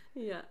mean?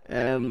 Yeah.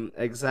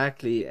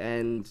 Exactly.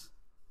 And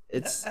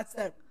it's that's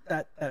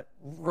that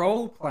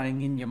role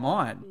playing in your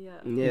mind.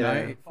 You know,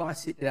 if I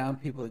sit down,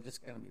 people are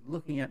just going to be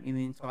looking at me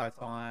the entire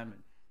time,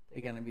 and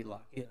they're going to be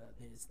like, yeah,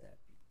 there's that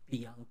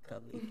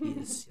Bianca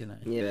Lekias, you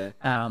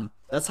know.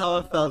 That's how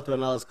I felt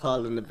when I was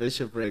called in the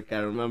bishopric. I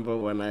remember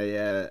when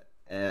I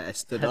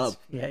stood up.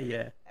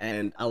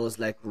 And I was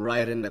like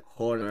right in the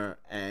corner,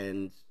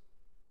 and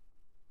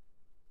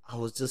I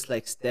was just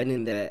like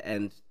standing there,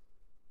 and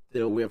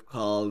we have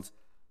called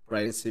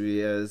Brian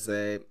Sevilla's,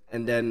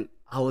 and then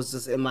I was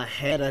just in my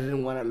head, I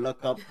didn't want to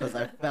look up because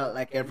I felt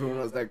like everyone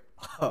was like,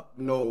 oh,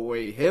 no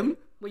way, him?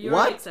 Well, you're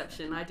an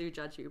exception. I do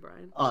judge you,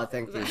 Brian. Oh,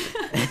 thank you.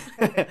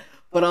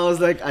 But I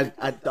was like,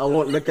 I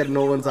won't look at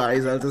no one's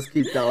eyes. I'll just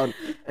keep down.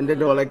 And then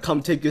they were like,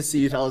 come take your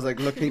seat. I was like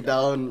looking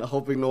down,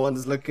 hoping no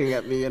one's looking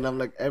at me. And I'm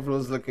like,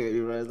 everyone's looking at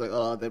you. Right? I was like,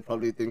 oh, they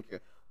probably think,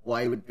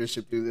 why would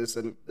Bishop do this?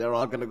 And they're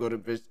all going to go to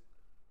Bishop.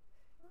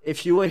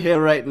 If you were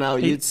here right now,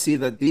 you'd see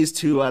that these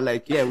two are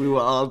like, yeah, we were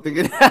all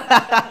thinking.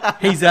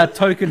 He's our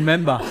token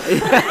member.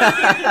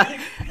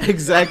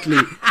 Exactly.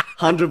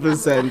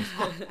 100%.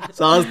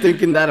 So I was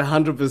thinking that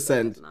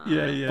 100%.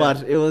 Yeah.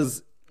 But it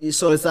was,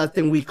 so it's that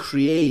thing we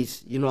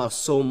create, you know,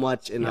 so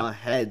much in our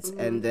heads.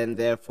 And then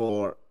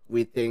therefore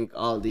we think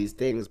all these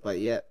things, but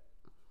yet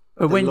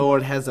the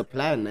Lord has a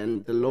plan,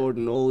 and the Lord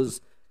knows,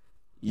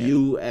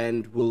 you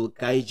and will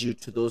guide you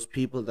to those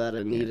people that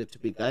are needed to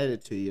be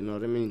guided to. You know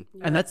what I mean?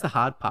 And that's the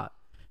hard part.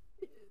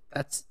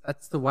 That's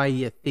the way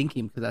you're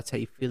thinking, because that's how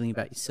you're feeling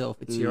about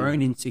yourself. It's your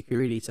own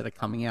insecurities that are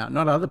coming out,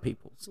 not other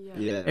people's.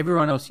 Yeah.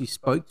 Everyone else you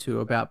spoke to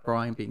about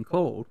Brian being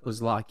called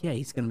was like, yeah,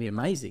 he's going to be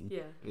amazing.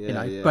 Yeah. You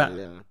know, but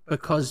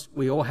because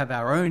we all have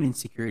our own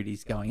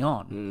insecurities going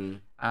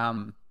on,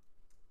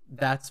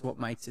 that's what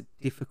makes it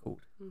difficult.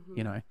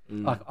 You know,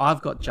 like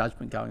I've got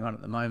judgment going on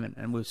at the moment,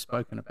 and we've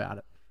spoken about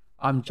it.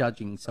 I'm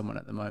judging someone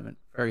at the moment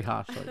very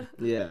harshly.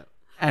 Yeah.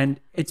 And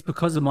it's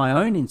because of my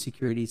own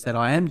insecurities that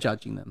I am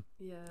judging them.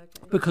 Yeah.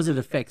 Okay. Because it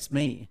affects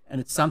me, and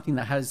it's something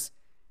that's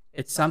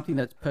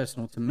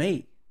personal to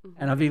me.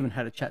 And I've even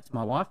had a chat to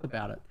my wife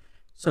about it.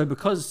 So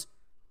because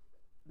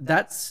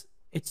it's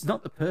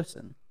not the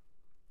person,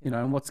 you know,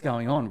 and what's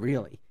going on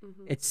really.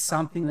 It's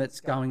something that's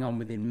going on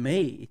within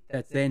me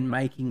that's then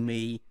making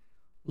me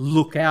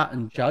look out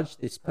and judge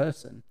this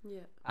person,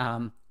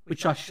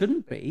 which I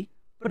shouldn't be.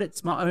 But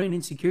it's my own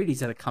insecurities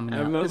that are coming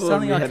out. I remember It's when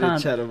something we I had a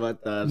can't chat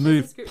about that.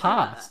 move Scripture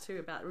past. too,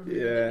 about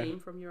removing the beam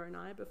from your own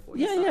eye before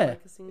you Yeah, start yeah.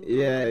 focusing.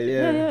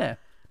 Yeah.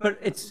 But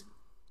it's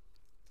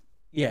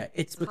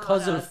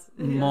because hard of as-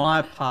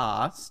 my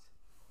past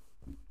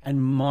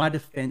and my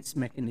defense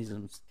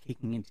mechanisms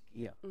kicking into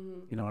gear.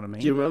 You know what I Do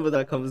you mean? remember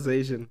that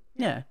conversation?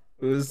 Yeah.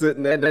 We were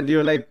sitting there, and you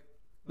were like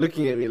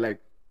looking at me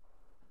like,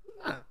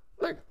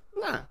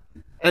 nah.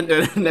 And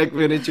then the next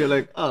minute you're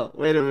like, oh,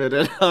 wait a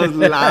minute. I was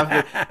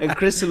laughing. And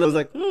Crystal was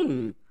like,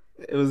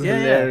 It was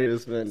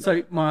hilarious, man.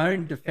 So my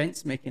own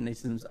defense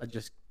mechanisms are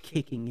just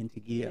kicking into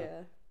gear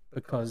Yeah.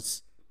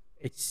 because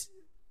it's,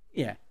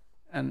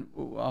 and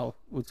we'll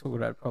talk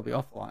about it probably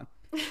offline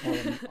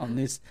on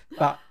this.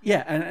 But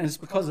yeah, and it's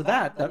because of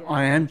that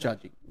I am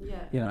judging.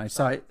 Yeah. You know,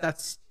 so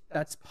that's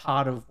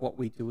part of what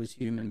we do as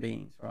human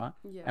beings, right?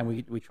 Yeah. And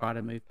we try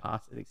to move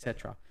past it,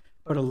 etc.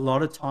 But a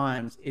lot of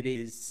times it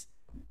is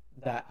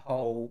that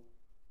whole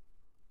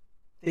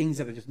things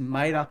that are just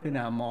made up in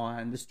our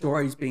mind, the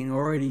story's been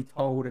already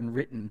told and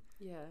written,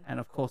 Yeah. and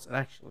of course it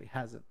actually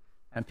hasn't.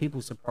 And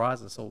people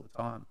surprise us all the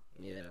time,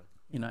 Yeah.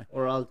 you know.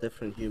 We're all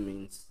different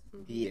beings.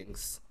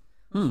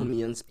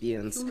 Humans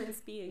beings. Human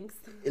beings.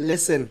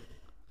 Listen,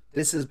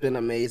 this has been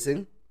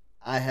amazing.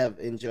 I have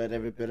enjoyed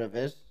every bit of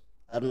it.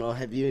 I don't know,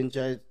 have you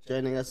enjoyed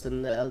joining us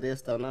in the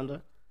LDS Down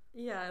Under?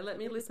 Yeah, let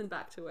me listen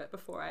back to it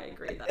before I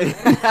agree that.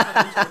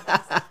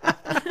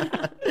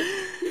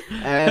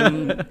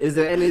 Is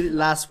there any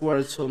last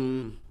words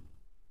from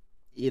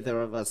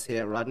either of us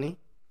here, Rodney?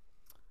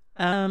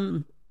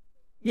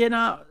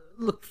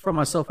 Look, for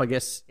myself, I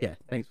guess,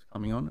 thanks for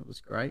coming on. It was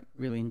great.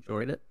 Really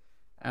enjoyed it.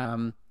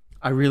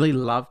 I really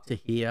love to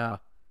hear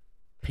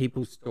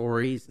people's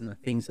stories and the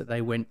things that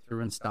they went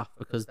through and stuff,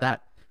 because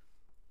that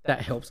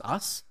helps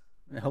us.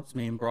 It helps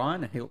me and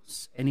Brian. It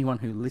helps anyone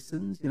who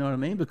listens, you know what I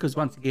mean? Because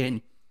once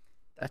again,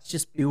 that's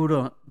just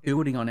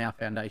building on our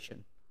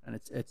foundation, and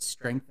it's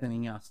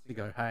strengthening us to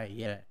go,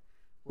 hey,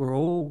 we're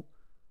all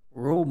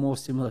more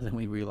similar than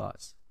we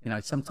realize. You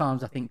know,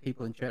 sometimes I think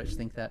people in church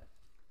think that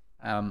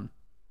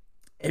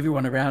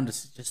everyone around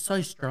us is just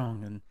so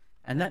strong,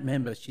 and that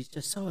member, she's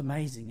just so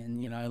amazing,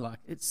 and you know, like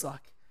it's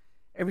like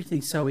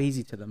everything's so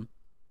easy to them.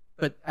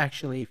 But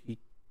actually, if you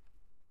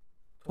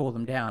tore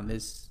them down,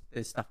 there's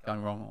stuff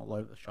going wrong all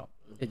over the shop.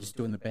 They're just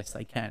doing the best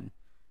they can,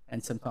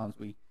 and sometimes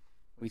we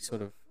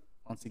sort of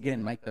once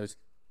again make those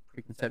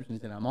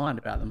preconceptions in our mind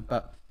about them.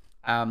 But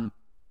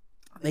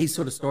these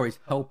sort of stories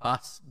help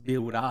us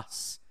build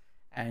us,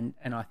 and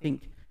I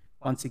think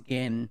once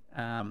again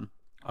I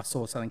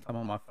saw something come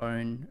on my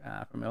phone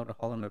from Elder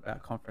Holland about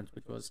a conference,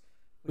 which was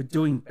we're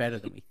doing better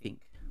than we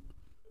think,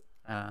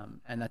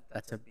 and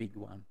that's a big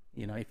one.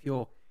 You know, if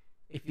you're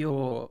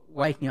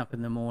waking up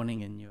in the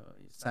morning and you're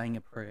saying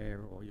a prayer,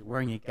 or you're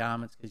wearing your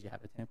garments because you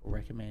have a temple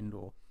recommend,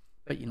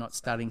 but you're not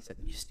studying, so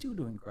you're still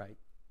doing great.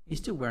 You're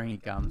still wearing your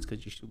garments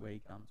because you should wear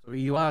your garments, or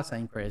you are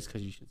saying prayers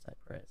because you should say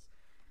prayers.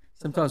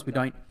 Sometimes we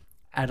don't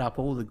add up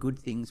all the good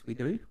things we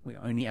do. We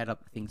only add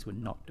up the things we're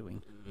not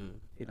doing.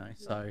 You know,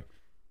 so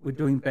we're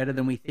doing better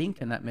than we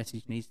think, and that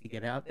message needs to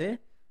get out there.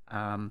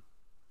 And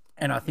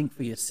I think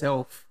for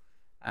yourself,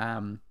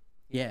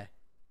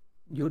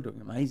 you're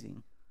doing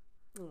amazing.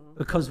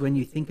 Because when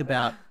you think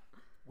about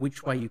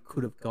which way you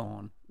could have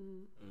gone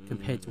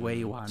compared to where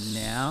you are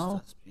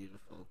now, That's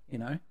beautiful. you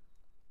know,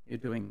 you're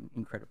doing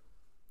incredible.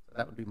 So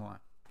that would be my...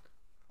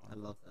 I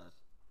love that.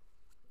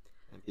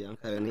 And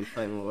Bianca, any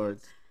final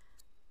words?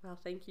 Well,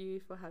 thank you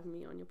for having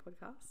me on your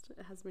podcast.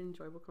 It has been an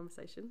enjoyable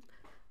conversation.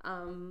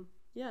 I've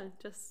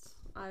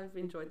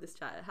enjoyed this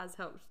chat. It has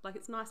helped. Like,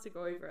 it's nice to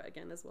go over it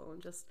again as well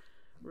and just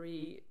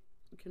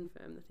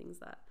reconfirm the things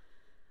that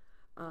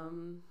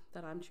I'm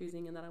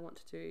choosing and that I want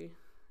to do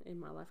in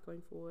my life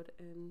going forward.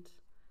 And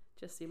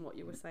just in what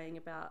you were saying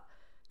about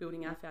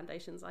building our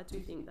foundations, I do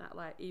think that,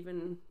 like,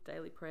 even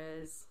daily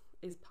prayers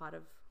is part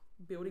of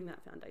building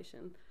that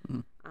foundation.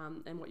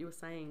 And what you were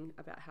saying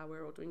about how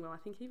we're all doing well, I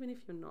think even if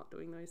you're not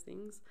doing those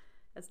things,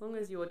 as long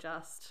as you're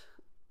just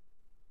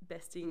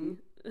besting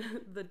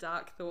the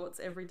dark thoughts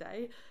every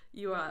day,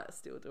 you are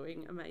still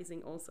doing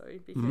amazing also,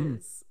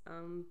 because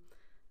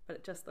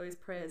but just those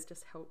prayers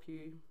just help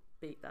you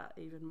beat that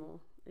even more,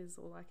 is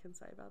all I can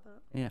say about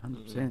that. Yeah,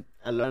 100%.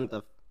 I learned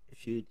that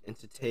if you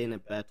entertain a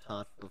bad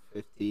thought for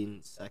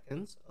 15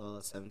 seconds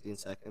or 17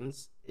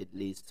 seconds, it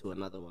leads to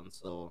another one.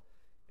 So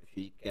if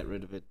you get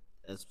rid of it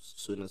as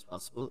soon as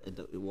possible,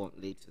 it won't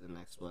lead to the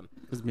next one.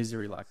 Because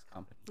misery likes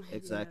company.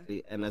 Exactly.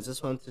 Yeah. And I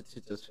just wanted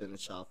to just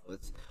finish off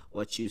with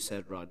what you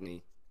said,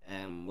 Rodney,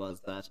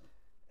 was that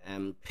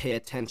pay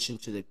attention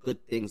to the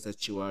good things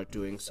that you are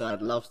doing. So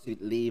I'd love to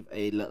leave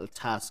a little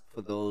task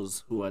for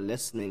those who are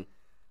listening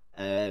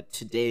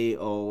today,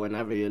 or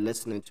whenever you're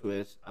listening to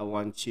it. I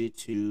want you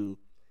to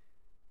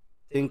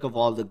think of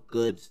all the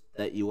good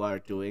that you are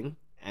doing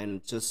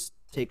and just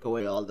take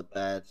away all the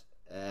bad,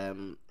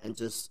 and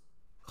just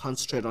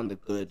concentrate on the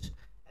good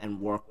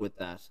and work with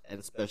that. And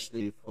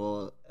especially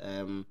for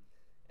and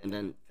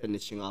then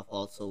finishing off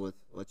also with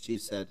what you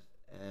said,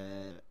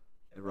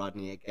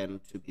 Rodney, again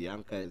to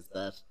Bianca, is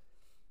that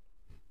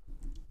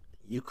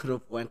you could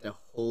have went a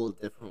whole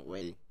different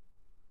way,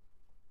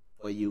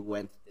 but you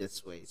went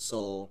this way.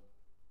 So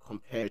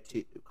compare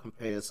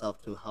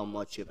yourself to how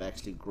much you've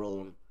actually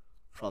grown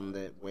from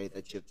the way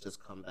that you've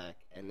just come back.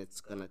 And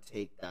it's gonna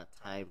take that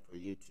time for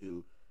you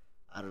to,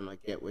 I don't know,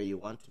 get where you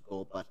want to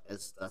go. But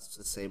that's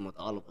the same with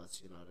all of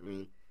us, you know what I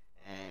mean?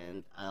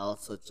 And I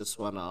also just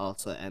want to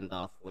also end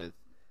off with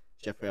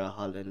Jeffrey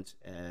Holland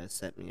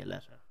sent me a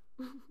letter.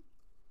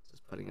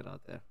 Just putting it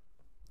out there.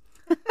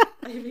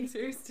 Are you being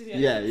serious today?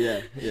 Yeah,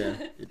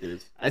 you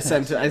did. I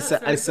sent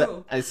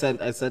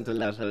a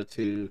letter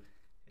to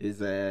his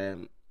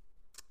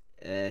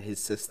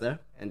sister,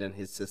 and then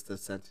his sister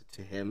sent it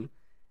to him,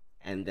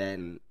 and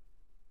then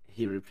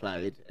he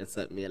replied and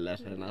sent me a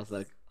letter, and I was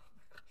like,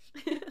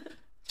 oh my gosh,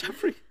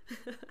 Jeffrey,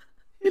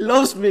 he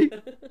loves me.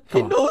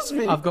 He knows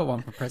me. I've got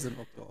one for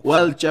President October.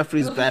 Well,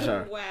 Jeffrey's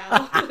better.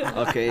 Wow.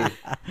 Okay.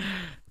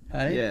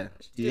 Hey? Yeah.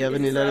 Do you have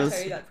any letters? Did I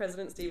tell you that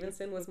President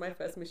Stevenson was my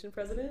first mission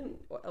president,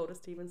 or Elder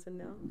Stevenson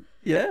now?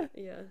 Yeah?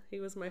 Yeah, he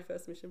was my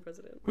first mission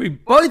president. We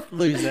both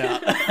lose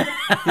out.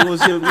 Who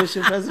was your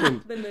mission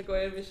president? The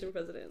Nagoya mission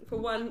president for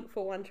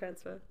one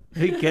transfer.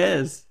 Who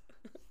cares?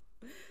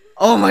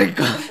 Oh my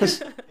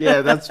gosh.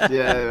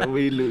 Yeah,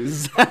 we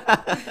lose.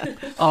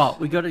 Oh,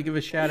 we got to give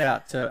a shout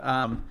out to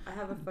I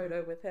have a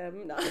photo with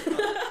him. No.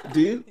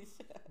 Do you?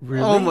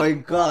 Really? Oh my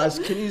gosh.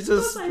 Can you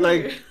just I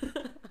like do.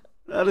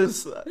 that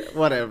is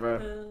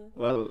whatever.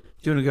 Well,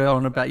 Do you want to go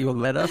on about your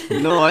letter?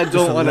 no, I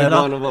don't a want to letter?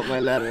 go on about my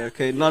letter,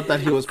 okay? Not that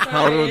he was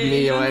proud of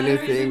me or Your letter is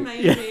anything.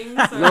 amazing,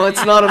 No,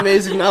 it's not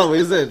amazing now,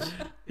 is it?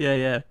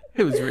 Yeah.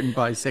 It was written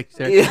by his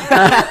secretary. Yeah.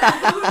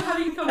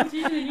 Having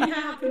competition, you know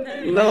how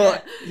competitive. No,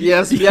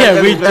 yes,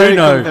 Yeah, we very do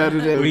know.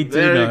 competitive, We do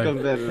very know.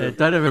 competitive.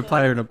 Don't ever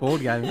play her in a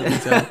board game. Let me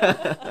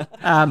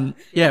tell you.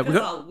 Yeah, we Because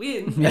got I'll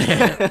win.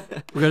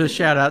 we got a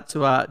shout out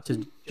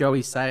to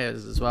Joey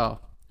Sayers as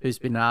well, who's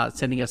been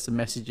sending us some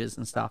messages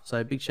and stuff.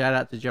 So big shout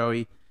out to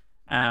Joey.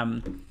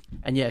 And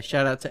yeah,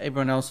 shout out to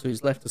everyone else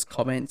who's left us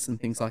comments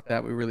and things like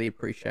that. We really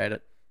appreciate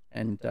it.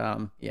 And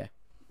yeah.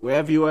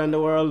 Wherever you are in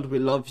the world, we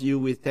love you.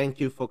 We thank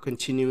you for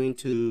continuing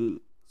to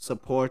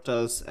support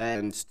us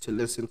and to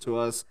listen to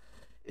us.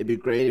 It'd be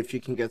great if you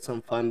can get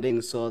some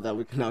funding so that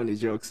we can only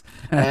jokes.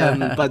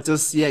 But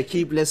just,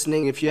 keep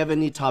listening. If you have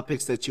any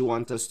topics that you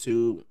want us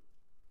to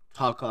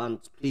talk on,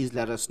 please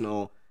let us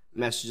know.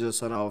 Message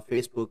us on our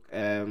Facebook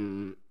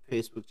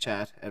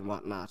chat and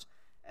whatnot.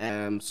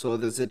 So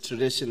there's a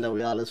tradition that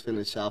we always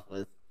finish off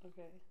with.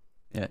 Okay.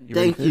 Yeah.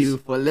 Thank you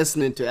for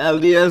listening to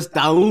LDS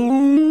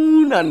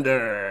Down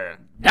Under.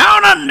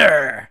 Down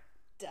Under.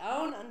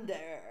 Down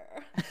under.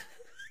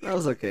 That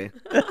was okay.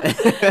 Wait,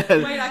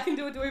 I can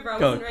do it. I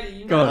wasn't ready.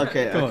 You know.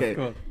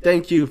 Okay.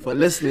 Thank you for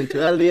listening to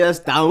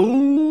LDS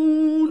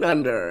Down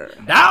Under.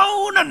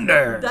 Down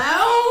Under.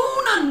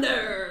 Down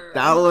under.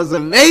 That was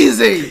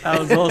amazing. That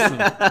was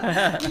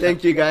awesome.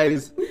 Thank you,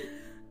 guys.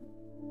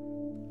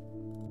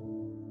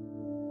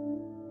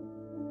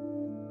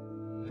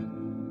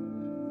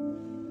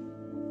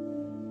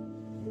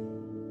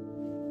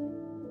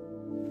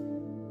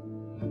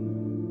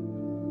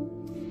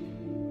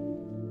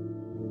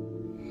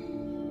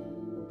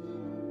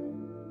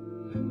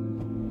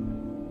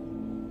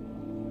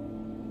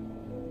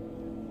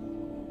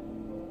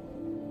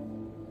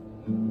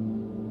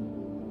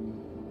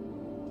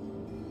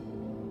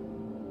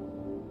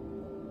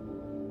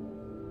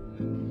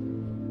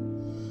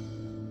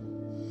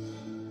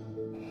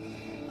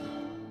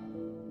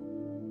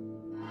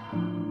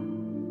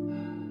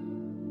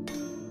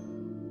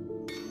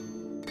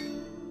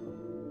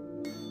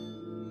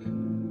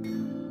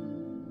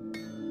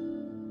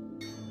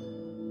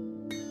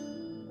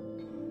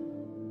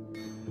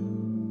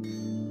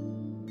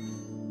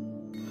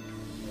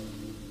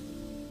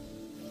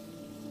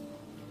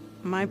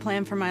 My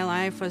plan for my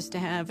life was to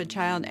have a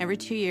child every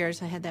 2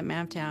 years. I had that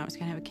mapped out. I was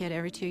going to have a kid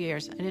every 2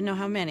 years. I didn't know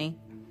how many.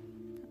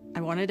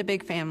 I wanted a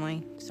big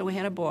family, so we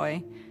had a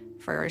boy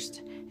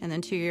first, and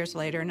then 2 years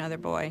later, another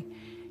boy.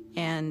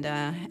 And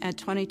at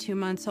 22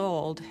 months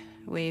old,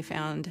 we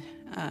found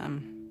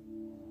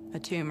a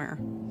tumor.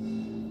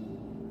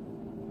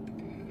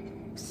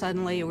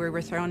 Suddenly, we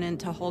were thrown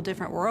into a whole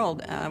different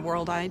world, a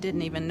world I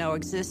didn't even know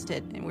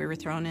existed. And we were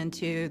thrown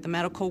into the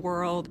medical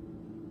world,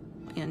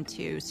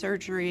 into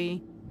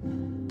surgery,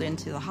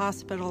 into the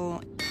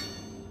hospital,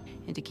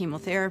 into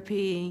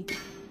chemotherapy.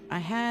 I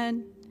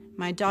had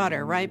my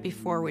daughter right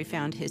before we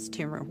found his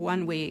tumor,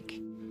 1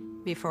 week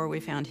before we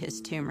found his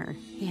tumor.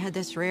 He had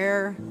this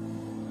rare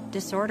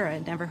disorder.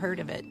 I'd never heard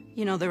of it.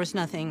 You know, there was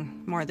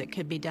nothing more that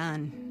could be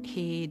done.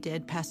 He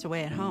did pass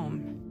away at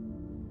home.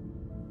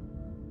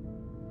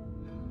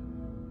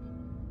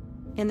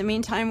 In the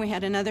meantime, we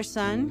had another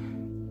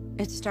son.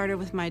 It started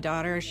with my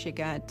daughter. She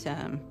got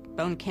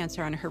bone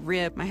cancer on her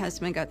rib. My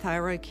husband got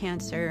thyroid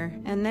cancer.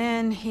 And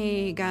then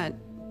he got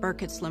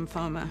Burkitt's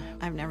lymphoma.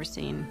 I've never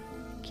seen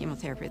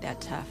chemotherapy that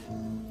tough.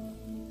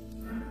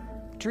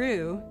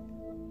 Drew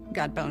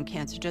got bone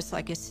cancer, just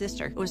like his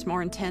sister. It was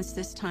more intense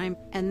this time.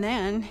 And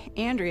then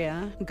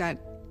Andrea got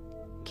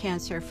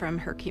cancer from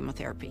her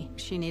chemotherapy.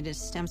 She needed a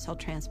stem cell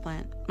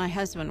transplant. My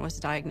husband was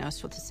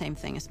diagnosed with the same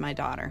thing as my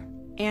daughter.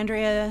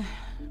 Andrea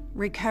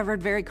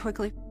recovered very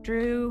quickly.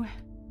 Drew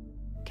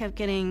kept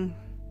getting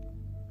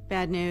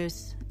bad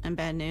news and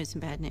bad news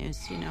and bad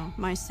news, you know.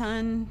 My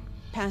son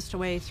passed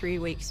away 3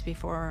 weeks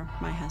before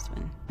my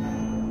husband.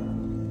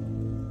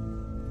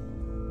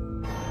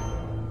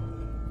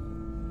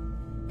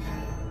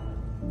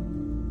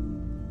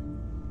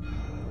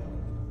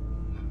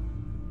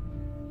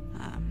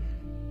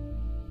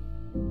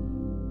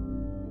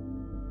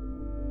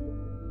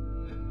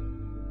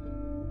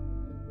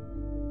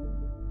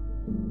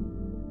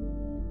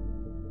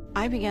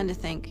 I began to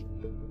think,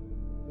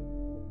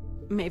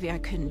 maybe I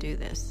couldn't do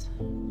this.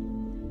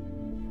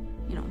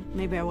 You know,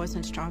 maybe I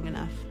wasn't strong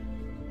enough.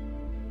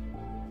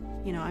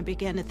 You know, I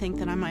began to think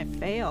that I might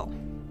fail.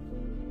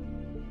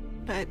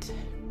 But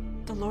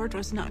the Lord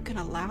was not going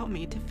to allow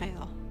me to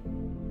fail.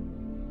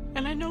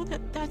 And I know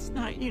that that's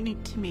not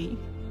unique to me.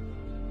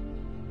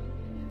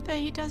 That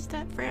He does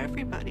that for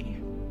everybody.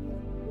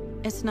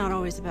 It's not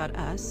always about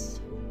us.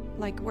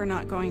 Like, we're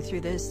not going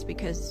through this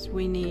because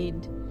we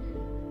need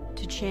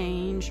to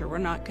change or we're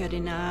not good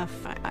enough.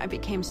 I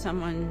became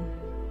someone,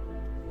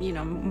 you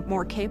know,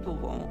 more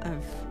capable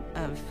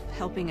of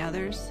helping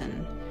others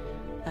and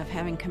of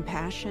having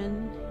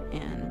compassion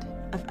and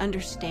of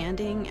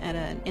understanding at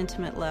an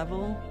intimate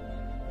level,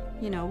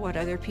 you know, what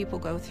other people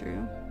go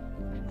through.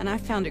 And I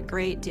found a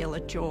great deal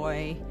of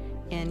joy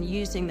in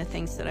using the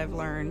things that I've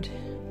learned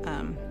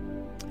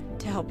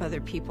to help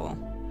other people,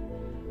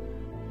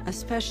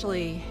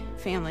 especially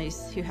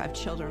families who have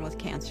children with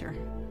cancer.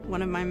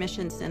 One of my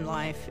missions in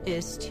life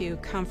is to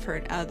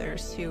comfort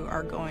others who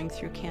are going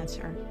through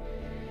cancer,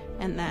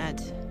 and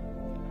that,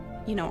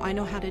 you know, I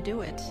know how to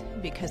do it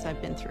because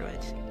I've been through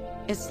it.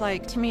 It's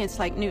like, to me, it's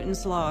like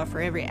Newton's law. For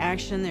every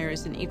action, there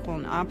is an equal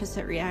and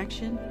opposite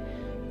reaction.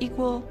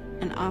 Equal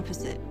and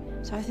opposite.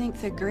 So I think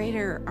the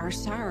greater our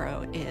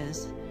sorrow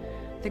is,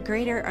 the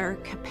greater our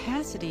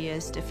capacity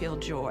is to feel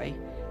joy.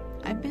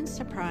 I've been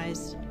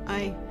surprised.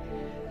 I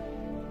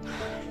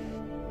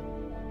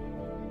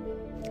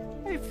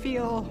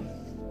feel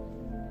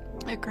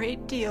a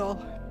great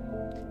deal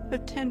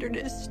of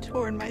tenderness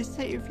toward my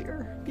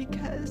Savior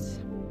because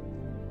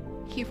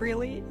He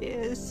really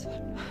is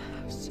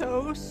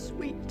so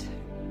sweet.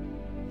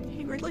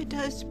 He really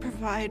does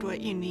provide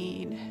what you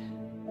need.